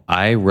 whoa,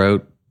 I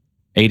wrote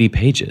 80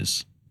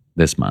 pages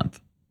this month.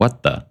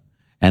 What the?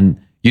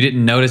 And you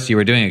didn't notice you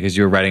were doing it because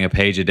you were writing a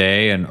page a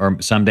day, or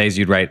some days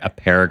you'd write a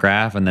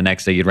paragraph and the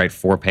next day you'd write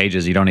 4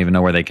 pages. You don't even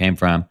know where they came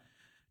from.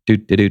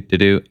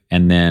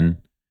 And then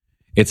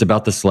it's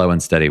about the slow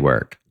and steady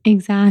work.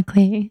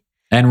 Exactly.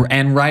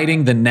 And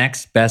writing the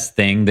next best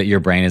thing that your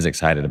brain is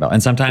excited about.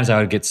 And sometimes I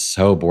would get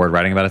so bored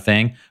writing about a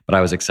thing, but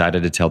I was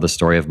excited to tell the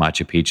story of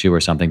Machu Picchu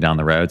or something down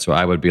the road. So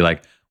I would be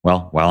like,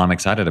 well, while I'm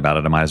excited about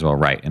it, I might as well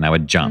write. And I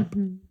would jump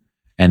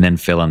and then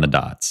fill in the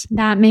dots.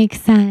 That makes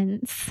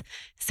sense.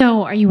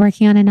 So are you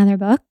working on another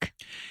book?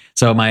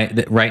 So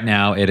right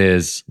now it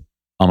is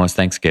almost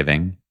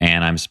Thanksgiving,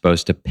 and I'm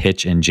supposed to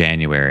pitch in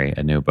January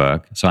a new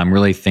book. So I'm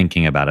really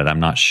thinking about it. I'm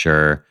not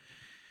sure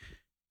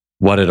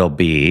what it'll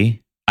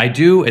be. I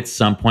do at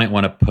some point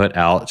want to put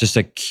out just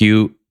a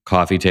cute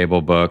coffee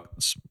table book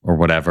or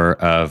whatever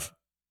of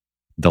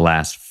the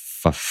last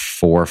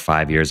 4 or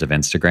 5 years of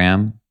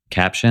Instagram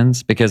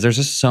captions, because there's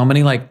just so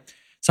many, like,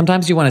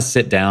 sometimes you want to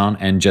sit down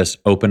and just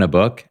open a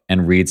book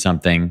and read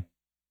something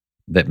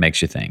that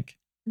makes you think.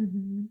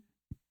 Mm-hmm.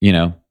 You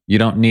know, you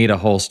don't need a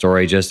whole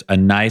story, just a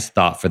nice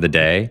thought for the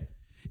day.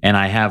 And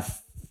I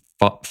have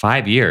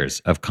 5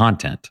 years of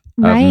content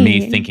of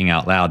me thinking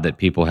out loud that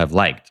people have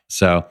liked.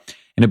 So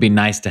it'd be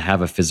nice to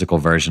have a physical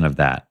version of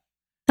that.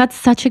 That's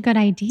such a good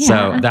idea.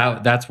 So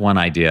that's one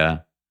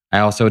idea. I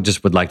also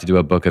just would like to do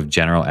a book of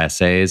general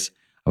essays.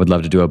 I would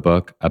love to do a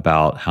book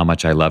about how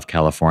much I love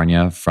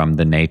California, from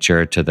the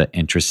nature to the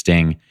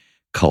interesting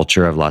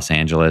culture of Los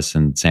Angeles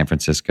and San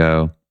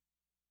Francisco.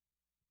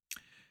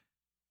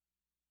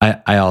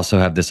 I also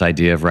have this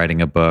idea of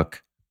writing a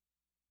book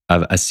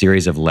of a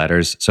series of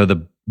letters. So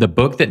the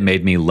book that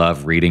made me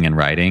love reading and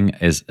writing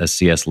is a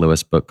C.S.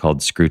 Lewis book called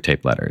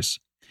Screwtape Letters.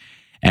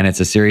 And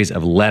it's a series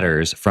of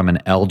letters from an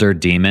elder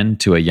demon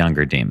to a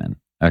younger demon.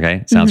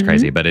 Okay? Sounds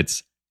crazy, but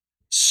it's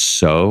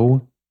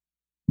so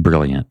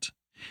brilliant.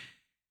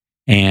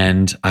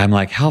 And I'm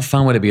like, how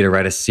fun would it be to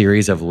write a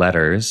series of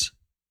letters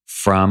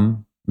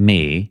from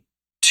me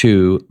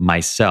to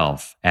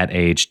myself at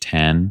age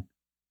 10,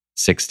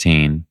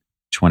 16,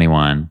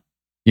 21?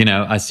 You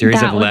know, a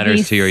series of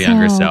letters to your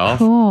younger self.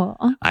 Cool.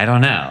 I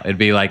don't know. It'd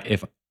be like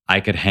if I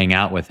could hang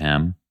out with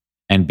him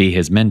and be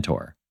his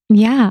mentor.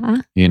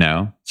 Yeah. You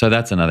know? So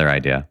that's another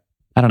idea.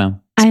 I don't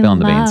know. Spilling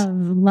the beans. I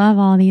love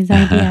all these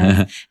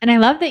ideas. And I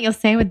love that you'll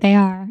say what they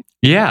are.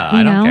 Yeah,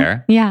 I don't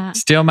care. Yeah.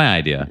 Steal my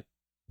idea.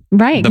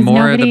 Right. The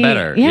more, the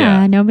better.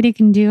 Yeah. Nobody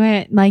can do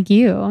it like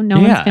you. No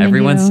one's going to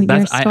do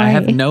your story. I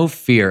have no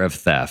fear of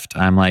theft.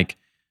 I'm like,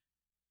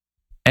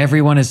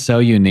 everyone is so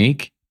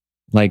unique.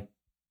 Like,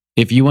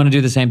 if you want to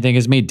do the same thing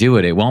as me, do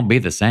it. It won't be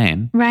the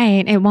same.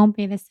 Right. It won't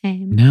be the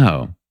same.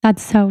 No.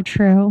 That's so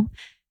true.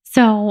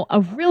 So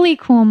a really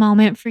cool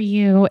moment for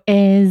you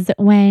is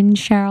when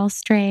Cheryl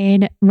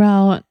Strayed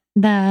wrote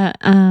the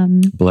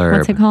blurb.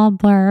 What's it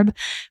called? Blurb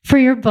for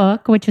your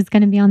book, which is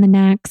going to be on the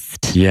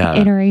next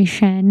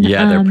iteration.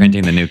 Yeah, they're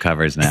printing the new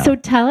covers now. So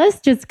tell us,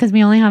 just because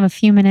we only have a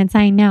few minutes,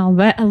 I know,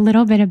 but a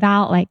little bit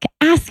about like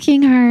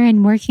asking her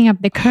and working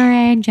up the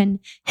courage. And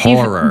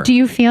do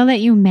you feel that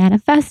you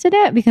manifested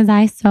it? Because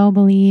I so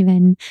believe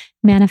in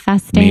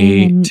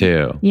manifesting. Me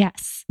too.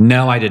 Yes.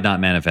 No, I did not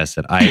manifest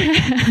it.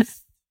 I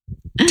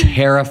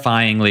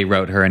terrifyingly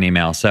wrote her an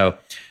email. So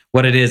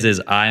what it is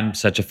I'm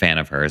such a fan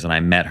of hers, and I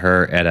met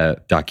her at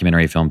a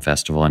documentary film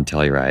festival in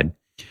Telluride,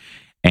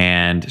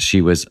 and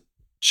she was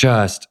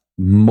just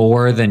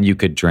more than you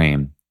could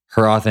dream.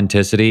 Her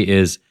authenticity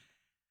is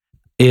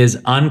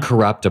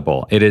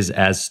uncorruptible. It is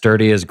as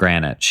sturdy as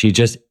granite. She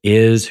just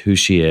is who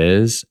she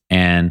is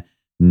and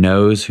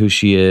knows who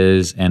she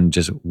is and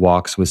just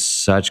walks with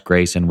such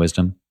grace and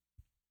wisdom.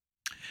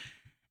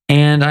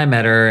 And I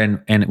met her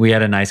and we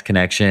had a nice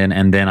connection.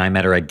 And then I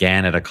met her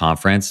again at a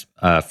conference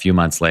a few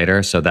months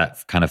later. So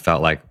that kind of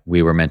felt like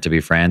we were meant to be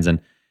friends.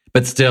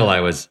 But still,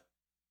 I was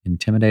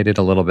intimidated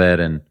a little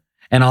bit.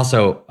 And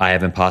also, I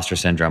have imposter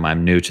syndrome.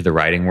 I'm new to the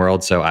writing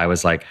world. So I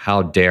was like,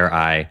 how dare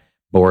I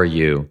bore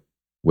you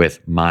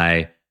with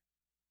my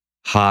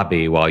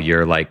hobby while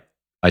you're like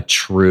a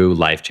true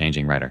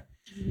life-changing writer?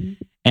 Mm-hmm.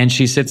 And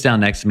she sits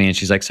down next to me and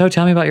she's like, so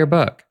tell me about your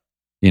book.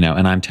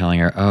 and I'm telling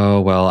her,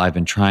 oh, well, I've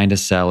been trying to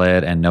sell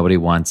it and nobody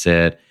wants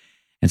it.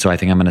 And so I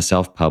think I'm going to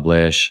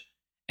self-publish.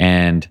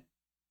 And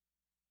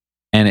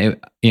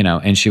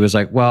and she was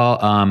like,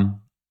 well,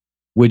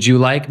 would you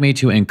like me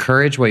to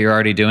encourage what you're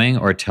already doing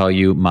or tell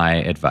you my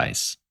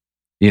advice?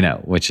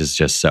 Which is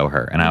just so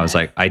her. And I was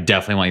like, I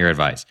definitely want your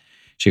advice.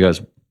 She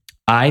goes,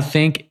 I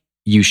think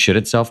you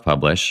should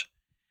self-publish.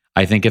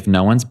 I think if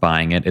no one's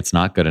buying it, it's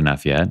not good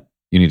enough yet.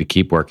 You need to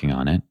keep working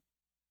on it.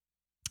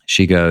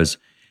 She goes,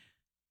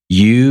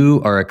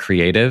 you are a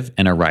creative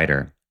and a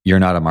writer. You're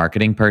not a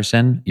marketing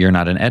person. You're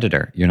not an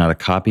editor. You're not a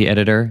copy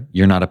editor.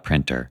 You're not a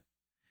printer.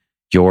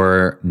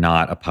 You're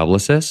not a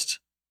publicist.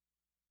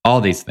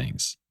 All these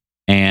things.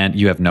 And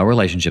you have no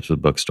relationships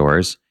with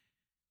bookstores.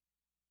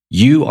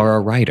 You are a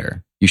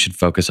writer. You should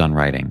focus on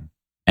writing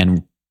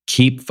and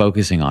keep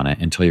focusing on it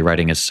until your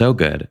writing is so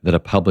good that a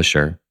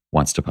publisher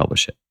wants to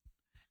publish it.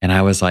 And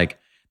I was like,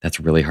 that's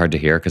really hard to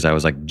hear because I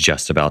was like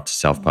just about to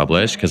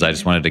self-publish because I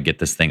just wanted to get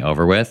this thing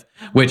over with,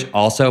 which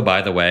also,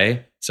 by the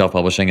way,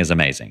 self-publishing is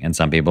amazing. And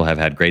some people have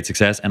had great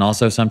success. And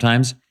also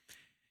sometimes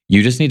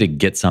you just need to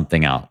get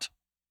something out.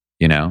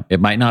 It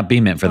might not be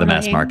meant for the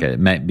mass market. It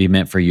might be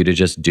meant for you to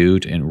just do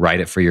and write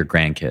it for your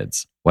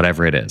grandkids,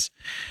 whatever it is.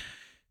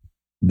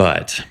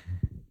 But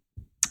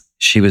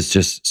she was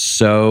just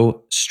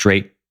so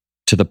straight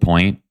to the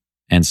point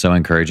and so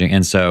encouraging.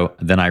 And so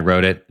then I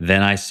wrote it,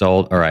 then I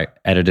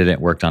edited it,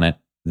 worked on it.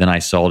 Then I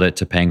sold it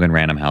to Penguin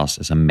Random House,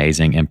 this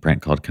amazing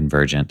imprint called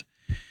Convergent.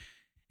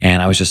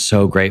 And I was just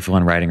so grateful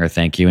in writing her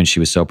thank you. And she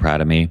was so proud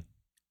of me.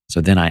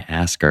 So then I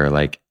asked her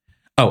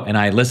and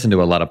I listened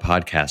to a lot of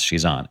podcasts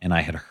she's on. And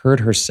I had heard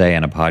her say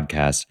in a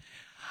podcast,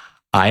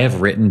 I have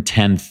written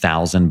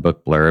 10,000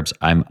 book blurbs.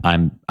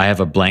 I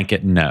have a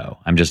blanket no.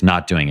 I'm just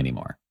not doing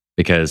anymore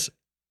because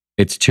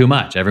it's too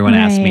much. Everyone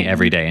asks me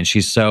every day. And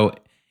she's so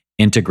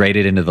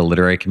integrated into the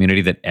literary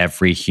community that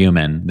every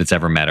human that's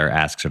ever met her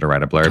asks her to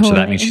write a blurb. Totally. So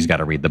that means she's got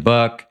to read the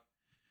book.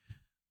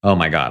 Oh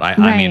my God.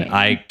 I mean,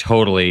 I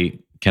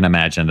totally can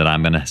imagine that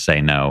I'm going to say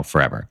no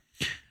forever.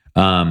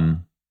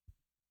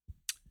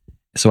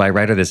 So I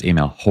write her this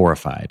email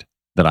horrified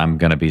that I'm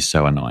going to be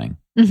so annoying.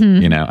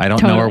 Mm-hmm. I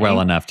don't know her well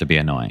enough to be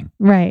annoying.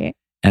 Right.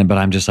 But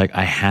I'm just like,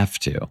 I have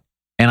to.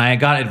 And I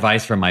got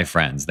advice from my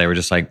friends. They were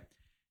just like,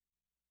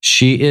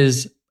 she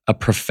is a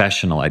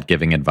professional at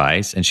giving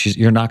advice and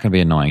you're not going to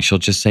be annoying. She'll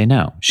just say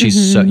no.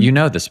 She's so,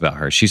 this about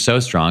her. She's so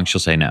strong. She'll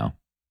say no.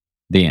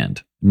 The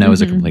end. No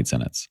is a complete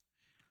sentence.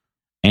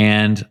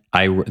 And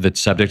the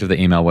subject of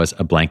the email was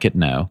a blanket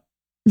no.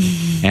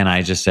 And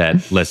I just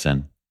said,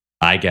 listen,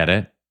 I get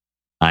it.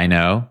 I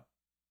know.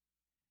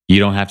 You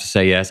don't have to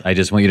say yes. I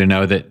just want you to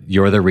know that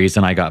you're the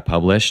reason I got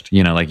published.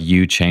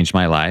 You changed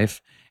my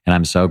life and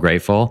I'm so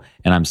grateful.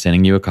 And I'm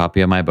sending you a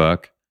copy of my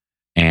book.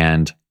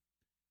 And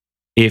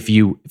if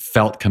you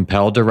felt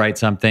compelled to write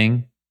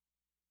something,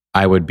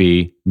 I would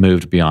be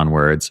moved beyond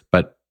words.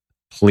 But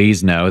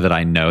please know that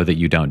I know that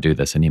you don't do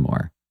this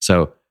anymore.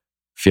 So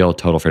feel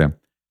total freedom.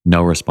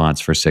 No response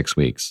for 6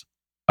 weeks.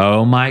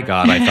 Oh my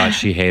God. I thought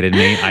she hated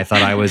me. I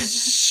thought I was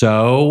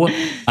so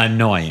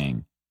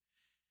annoying.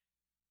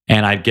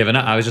 And I'd given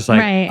up. I was just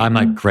like, I'm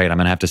like, great. I'm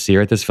going to have to see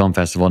her at this film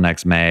festival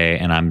next May.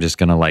 And I'm just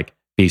going to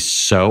be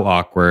so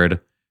awkward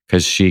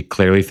because she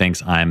clearly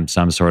thinks I'm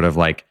some sort of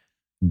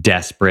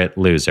desperate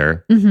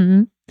loser.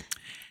 Mm-hmm.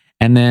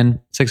 And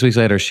then 6 weeks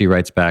later, she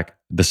writes back,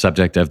 the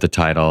subject of the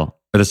title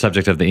or the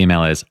subject of the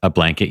email is a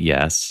blanket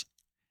yes.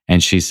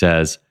 And she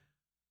says,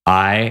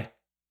 I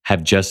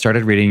have just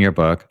started reading your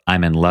book.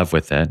 I'm in love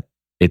with it.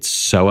 It's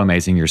so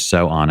amazing. You're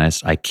so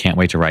honest. I can't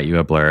wait to write you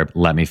a blurb.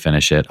 Let me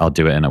finish it. I'll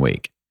do it in a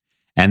week.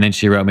 And then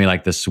she wrote me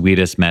the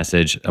sweetest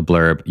message, a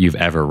blurb you've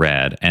ever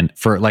read. And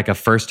for a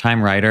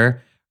first-time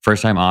writer,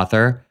 first-time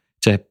author,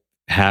 to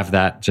have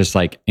that just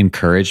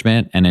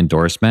encouragement and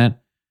endorsement,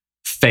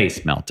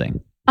 face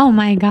melting. Oh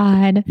my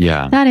God.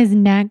 Yeah. That is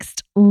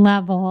next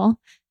level.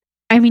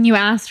 I mean, you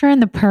asked her in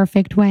the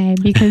perfect way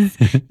because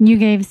you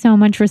gave so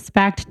much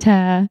respect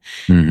to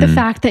the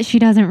fact that she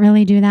doesn't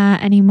really do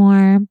that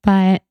anymore.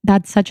 But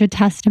that's such a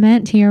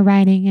testament to your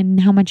writing and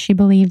how much she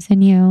believes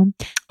in you.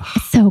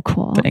 It's so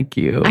cool. Thank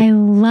you. I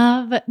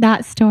love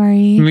that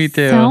story. Me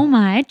too. So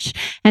much.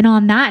 And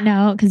on that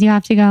note, because you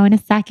have to go in a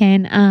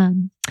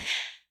second,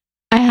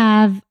 I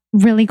have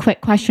really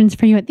quick questions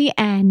for you at the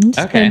end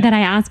that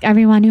I ask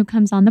everyone who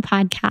comes on the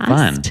podcast.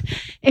 Fun.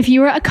 If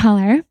you were a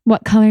color,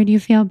 what color do you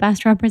feel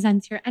best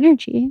represents your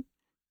energy?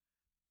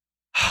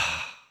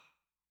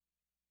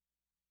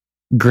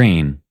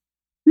 Green.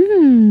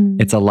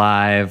 It's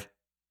alive.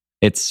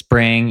 It's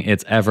spring.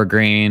 It's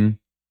evergreen.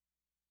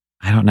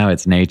 I don't know.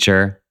 It's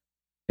nature.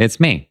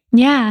 It's me.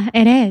 Yeah,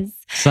 it is.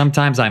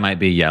 Sometimes I might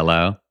be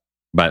yellow,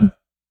 but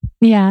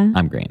yeah,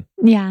 I'm green.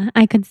 Yeah,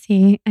 I could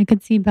see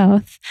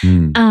both.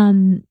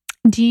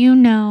 Do you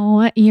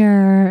know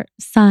your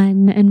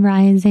sun and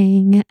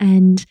rising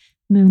and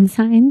moon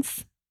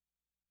signs?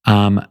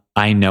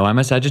 I know I'm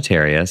a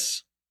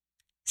Sagittarius.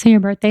 So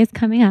your birthday's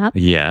coming up.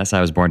 Yes,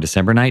 I was born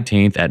December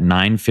 19th at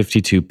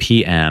 9:52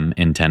 p.m.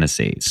 in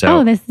Tennessee.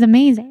 So, this is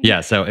amazing.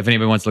 Yeah, so if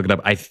anybody wants to look it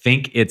up, I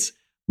think it's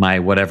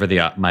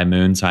my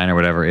moon sign or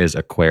whatever is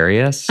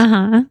Aquarius,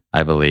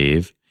 I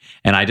believe.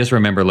 And I just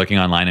remember looking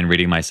online and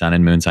reading my sun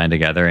and moon sign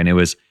together, and it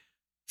was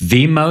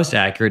the most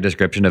accurate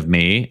description of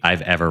me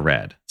I've ever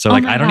read. So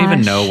I don't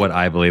even know what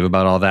I believe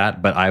about all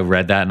that, but I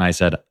read that and I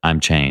said, I'm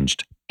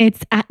changed.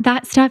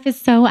 That stuff is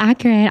so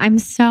accurate. I'm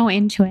so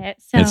into it.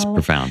 So it's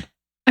profound.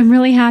 I'm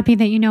really happy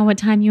that you know what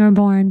time you were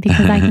born,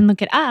 because I can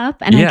look it up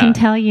and I can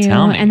tell you,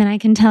 and then I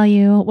can tell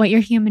you what your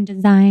human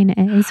design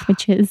is,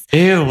 which is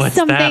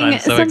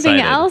something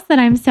else that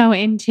I'm so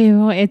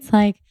into. It's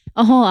like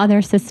a whole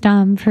other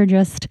system for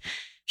just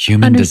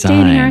human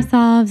understanding design.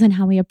 ourselves and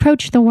how we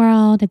approach the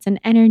world. It's an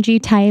energy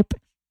type.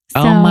 So,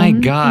 oh my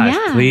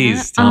gosh,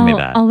 please tell me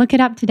that. I'll look it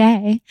up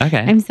today. Okay.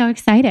 I'm so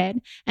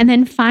excited. And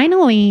then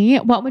finally,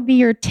 what would be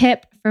your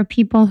tip for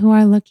people who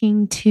are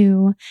looking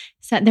to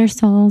set their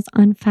souls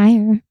on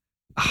fire?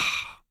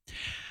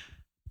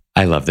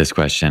 I love this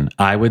question.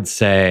 I would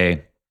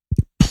say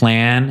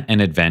plan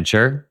an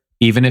adventure,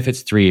 even if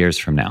it's 3 years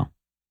from now.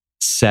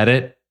 Set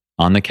it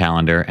on the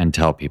calendar and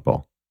tell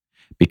people.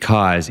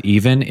 Because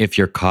even if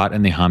you're caught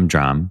in the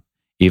humdrum,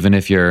 even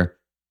if you're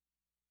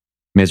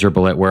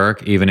miserable at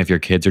work, even if your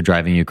kids are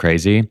driving you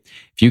crazy,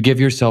 if you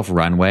give yourself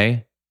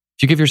runway,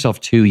 if you give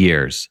yourself 2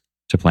 years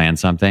to plan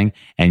something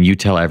and you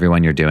tell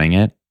everyone you're doing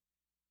it,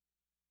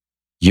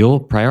 you'll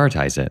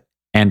prioritize it.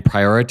 And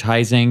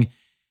prioritizing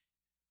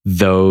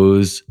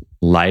those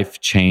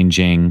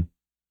life-changing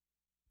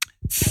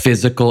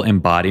physical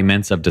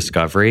embodiments of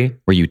discovery,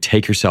 where you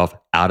take yourself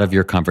out of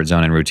your comfort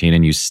zone and routine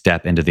and you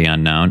step into the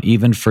unknown,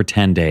 even for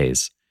 10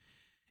 days,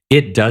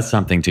 it does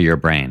something to your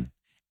brain.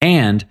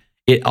 And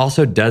it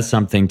also does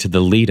something to the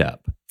lead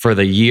up. For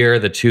the year,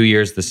 the 2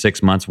 years, the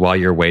 6 months while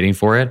you're waiting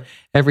for it,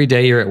 every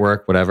day you're at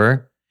work,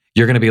 whatever,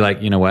 you're going to be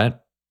like, you know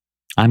what?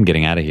 I'm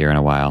getting out of here in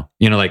a while.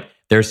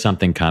 There's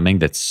something coming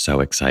that's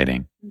so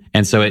exciting.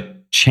 And so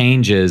it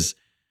changes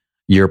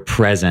your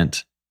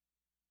present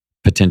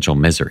potential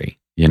misery,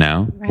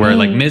 Right. Where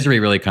misery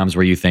really comes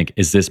where you think,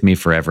 is this me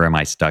forever? Am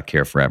I stuck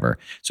here forever?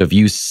 So if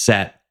you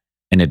set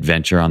an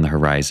adventure on the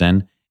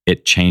horizon,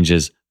 it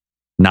changes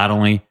not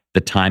only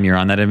the time you're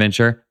on that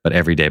adventure, but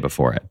every day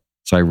before it.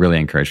 So I really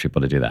encourage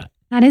people to do that.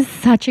 That is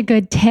such a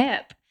good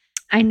tip.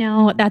 I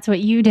know that's what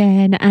you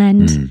did.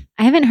 And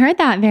I haven't heard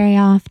that very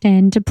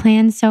often, to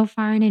plan so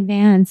far in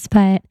advance,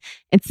 but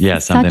it's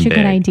such a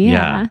good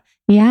idea.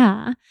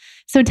 Yeah.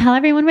 So tell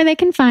everyone where they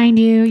can find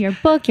you, your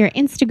book, your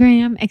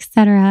Instagram,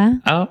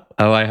 etc. Oh,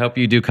 I hope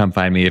you do come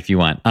find me if you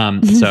want.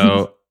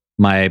 So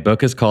my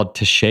book is called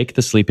To Shake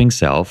the Sleeping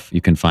Self.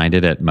 You can find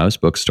it at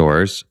most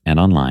bookstores and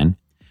online.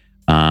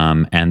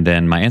 And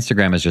then my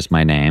Instagram is just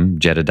my name,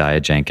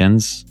 Jedidiah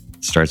Jenkins.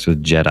 Starts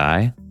with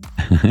Jedi.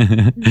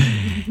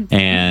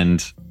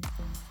 And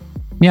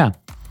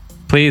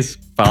please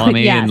follow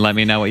me and let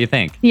me know what you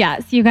think.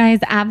 Yes, you guys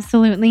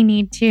absolutely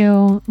need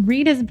to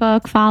read his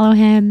book, follow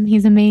him.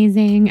 He's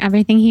amazing,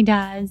 everything he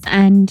does.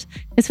 And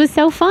this was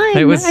so fun.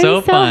 It was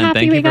so fun. Happy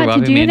thank we you for got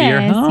to do welcoming me this.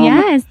 into your home.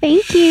 Yes,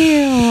 thank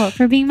you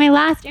for being my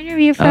last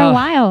interview for a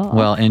while.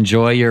 Well,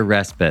 enjoy your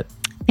respite.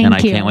 Thank and I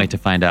you. can't wait to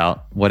find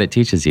out what it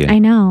teaches you. I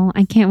know.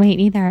 I can't wait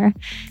either.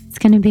 It's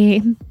gonna be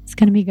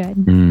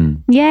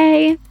good.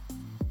 Yay.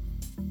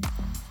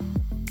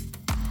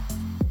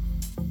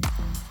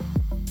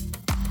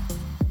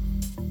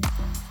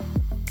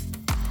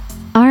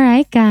 All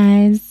right,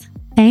 guys.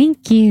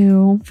 Thank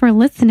you for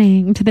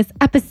listening to this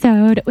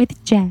episode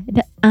with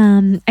Jed.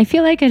 I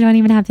feel like I don't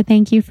even have to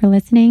thank you for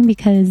listening,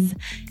 because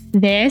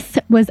this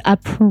was a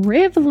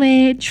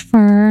privilege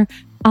for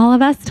all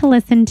of us to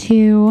listen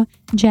to.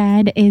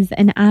 Jed is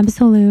an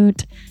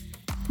absolute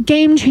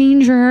game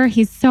changer.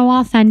 He's so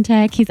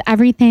authentic. He's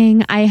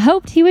everything I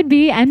hoped he would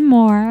be and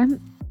more.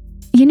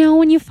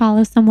 When you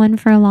follow someone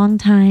for a long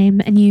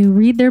time and you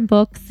read their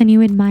books and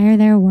you admire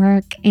their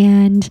work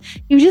and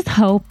you just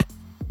hope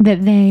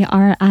that they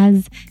are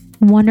as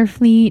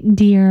wonderfully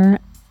dear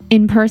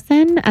in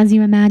person as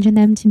you imagine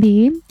them to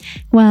be.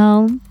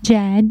 Well,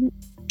 Jed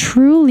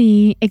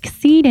truly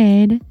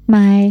exceeded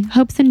my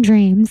hopes and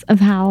dreams of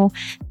how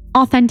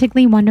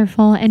authentically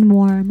wonderful and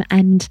warm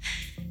and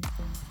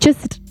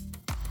just,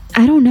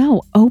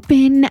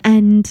 open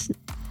and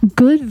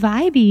good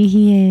vibey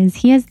he is.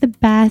 He has the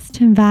best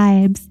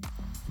vibes.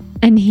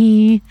 And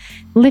he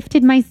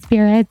lifted my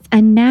spirits,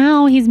 and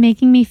now he's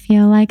making me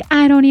feel like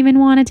I don't even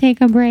want to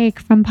take a break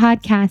from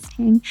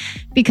podcasting,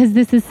 because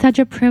this is such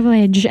a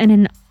privilege and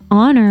an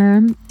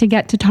honor to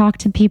get to talk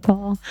to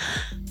people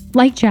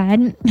like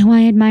Jed, who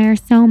I admire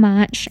so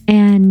much.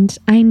 And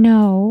I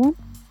know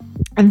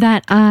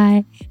that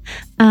I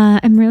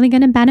am really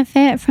going to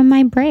benefit from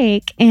my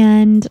break,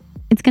 and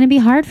it's going to be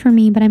hard for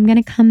me, but I'm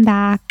going to come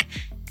back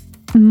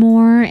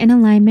more in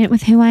alignment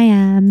with who I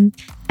am,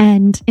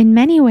 and in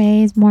many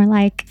ways more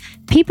like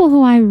people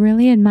who I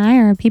really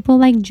admire, people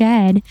like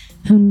Jed,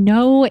 who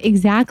know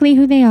exactly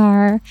who they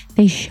are.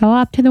 They show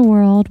up to the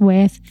world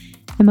with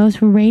the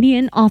most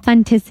radiant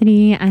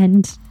authenticity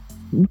and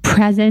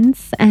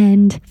presence,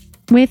 and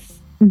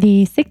with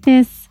the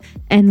sickness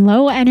and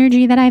low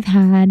energy that I've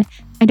had.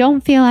 I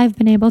don't feel I've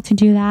been able to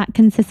do that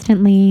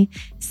consistently.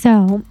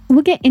 So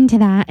we'll get into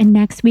that in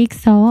next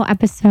week's solo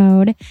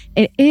episode.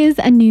 It is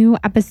a new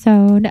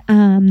episode.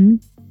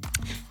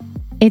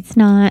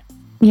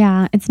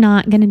 It's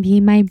not going to be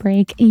my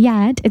break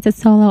yet. It's a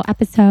solo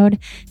episode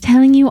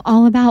telling you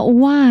all about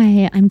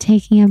why I'm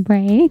taking a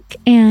break,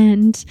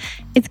 and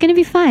it's going to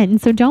be fun.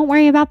 So don't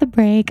worry about the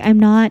break. I'm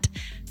not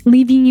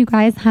leaving you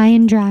guys high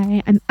and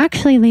dry. I'm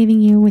actually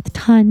leaving you with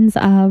tons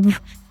of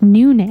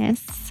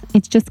newness.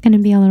 It's just going to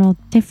be a little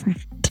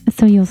different.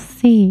 So you'll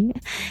see.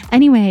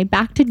 Anyway,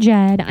 back to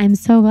Jed. I'm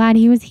so glad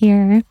he was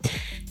here.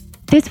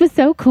 This was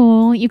so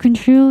cool. You can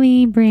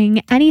truly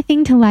bring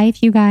anything to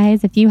life, you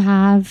guys, if you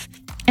have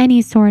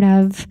any sort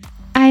of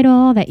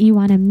idol that you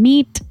want to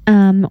meet,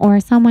 or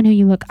someone who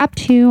you look up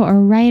to, or a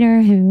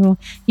writer who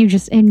you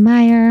just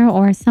admire,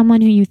 or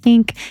someone who you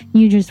think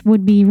you just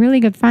would be really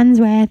good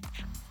friends with.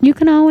 You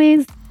can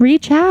always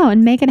reach out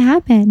and make it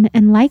happen.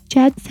 And like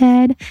Jed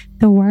said,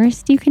 the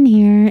worst you can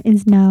hear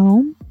is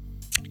no.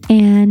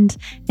 And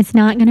it's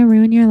not going to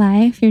ruin your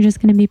life. You're just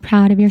going to be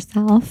proud of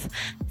yourself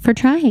for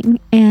trying.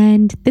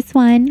 And this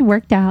one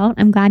worked out.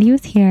 I'm glad he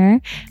was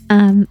here.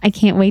 I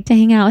can't wait to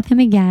hang out with him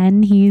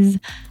again. He's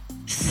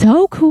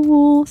so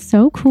cool.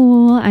 So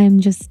cool. I'm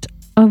just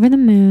over the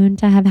moon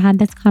to have had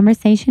this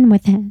conversation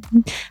with him.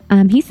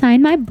 He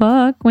signed my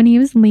book when he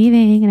was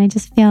leaving, and I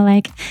just feel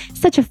like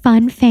such a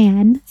fun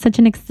fan, such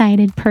an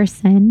excited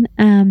person.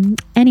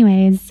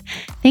 Anyways,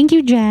 thank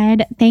you,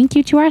 Jed. Thank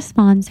you to our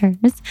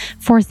sponsors,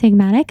 Four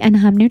Sigmatic and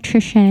Hum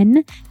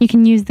Nutrition. You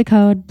can use the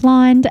code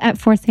BLONDE at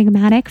Four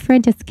Sigmatic for a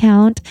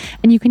discount,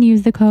 and you can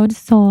use the code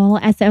SOUL,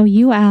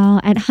 SOUL,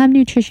 at Hum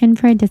Nutrition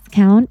for a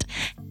discount.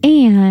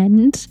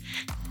 And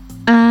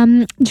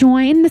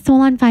join the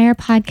Soul on Fire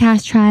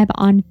podcast tribe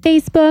on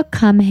Facebook.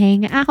 Come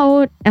hang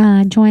out.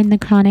 Join the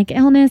Chronic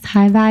Illness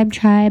High Vibe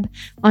tribe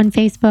on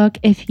Facebook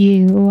if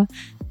you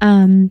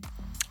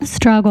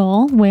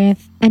struggle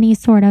with any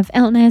sort of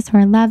illness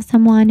or love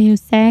someone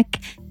who's sick,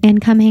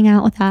 and come hang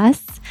out with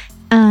us.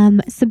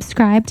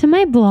 Subscribe to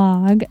my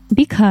blog,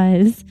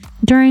 because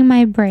during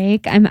my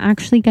break, I'm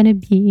actually going to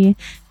be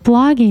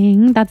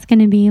blogging. That's going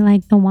to be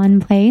like the one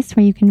place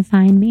where you can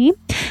find me.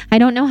 I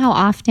don't know how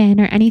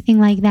often or anything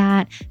like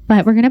that,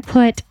 but we're going to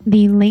put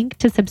the link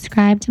to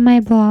subscribe to my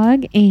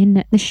blog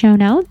in the show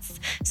notes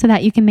so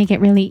that you can make it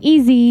really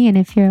easy. And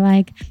if you're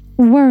like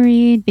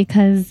worried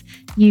because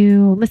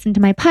you listen to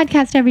my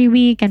podcast every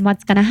week and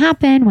what's going to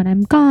happen when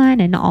I'm gone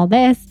and all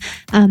this,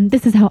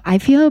 this is how I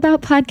feel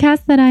about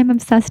podcasts that I'm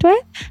obsessed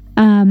with.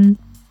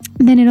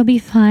 Then it'll be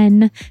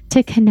fun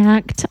to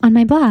connect on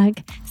my blog.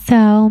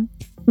 So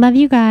love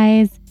you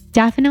guys.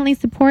 Definitely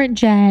support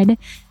Jed.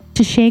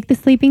 To Shake the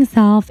Sleeping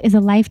Self is a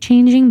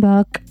life-changing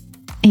book.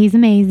 He's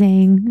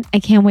amazing. I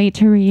can't wait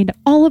to read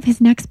all of his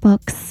next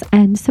books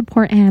and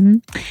support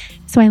him.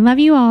 So I love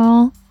you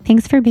all.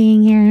 Thanks for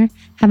being here.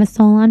 Have a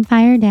soul on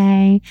fire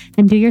day,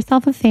 and do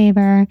yourself a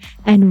favor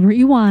and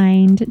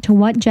rewind to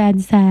what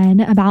Jed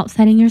said about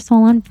setting your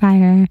soul on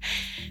fire,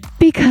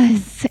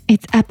 because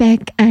it's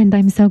epic and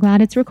I'm so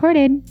glad it's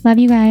recorded. Love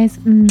you guys.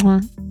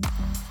 Mwah.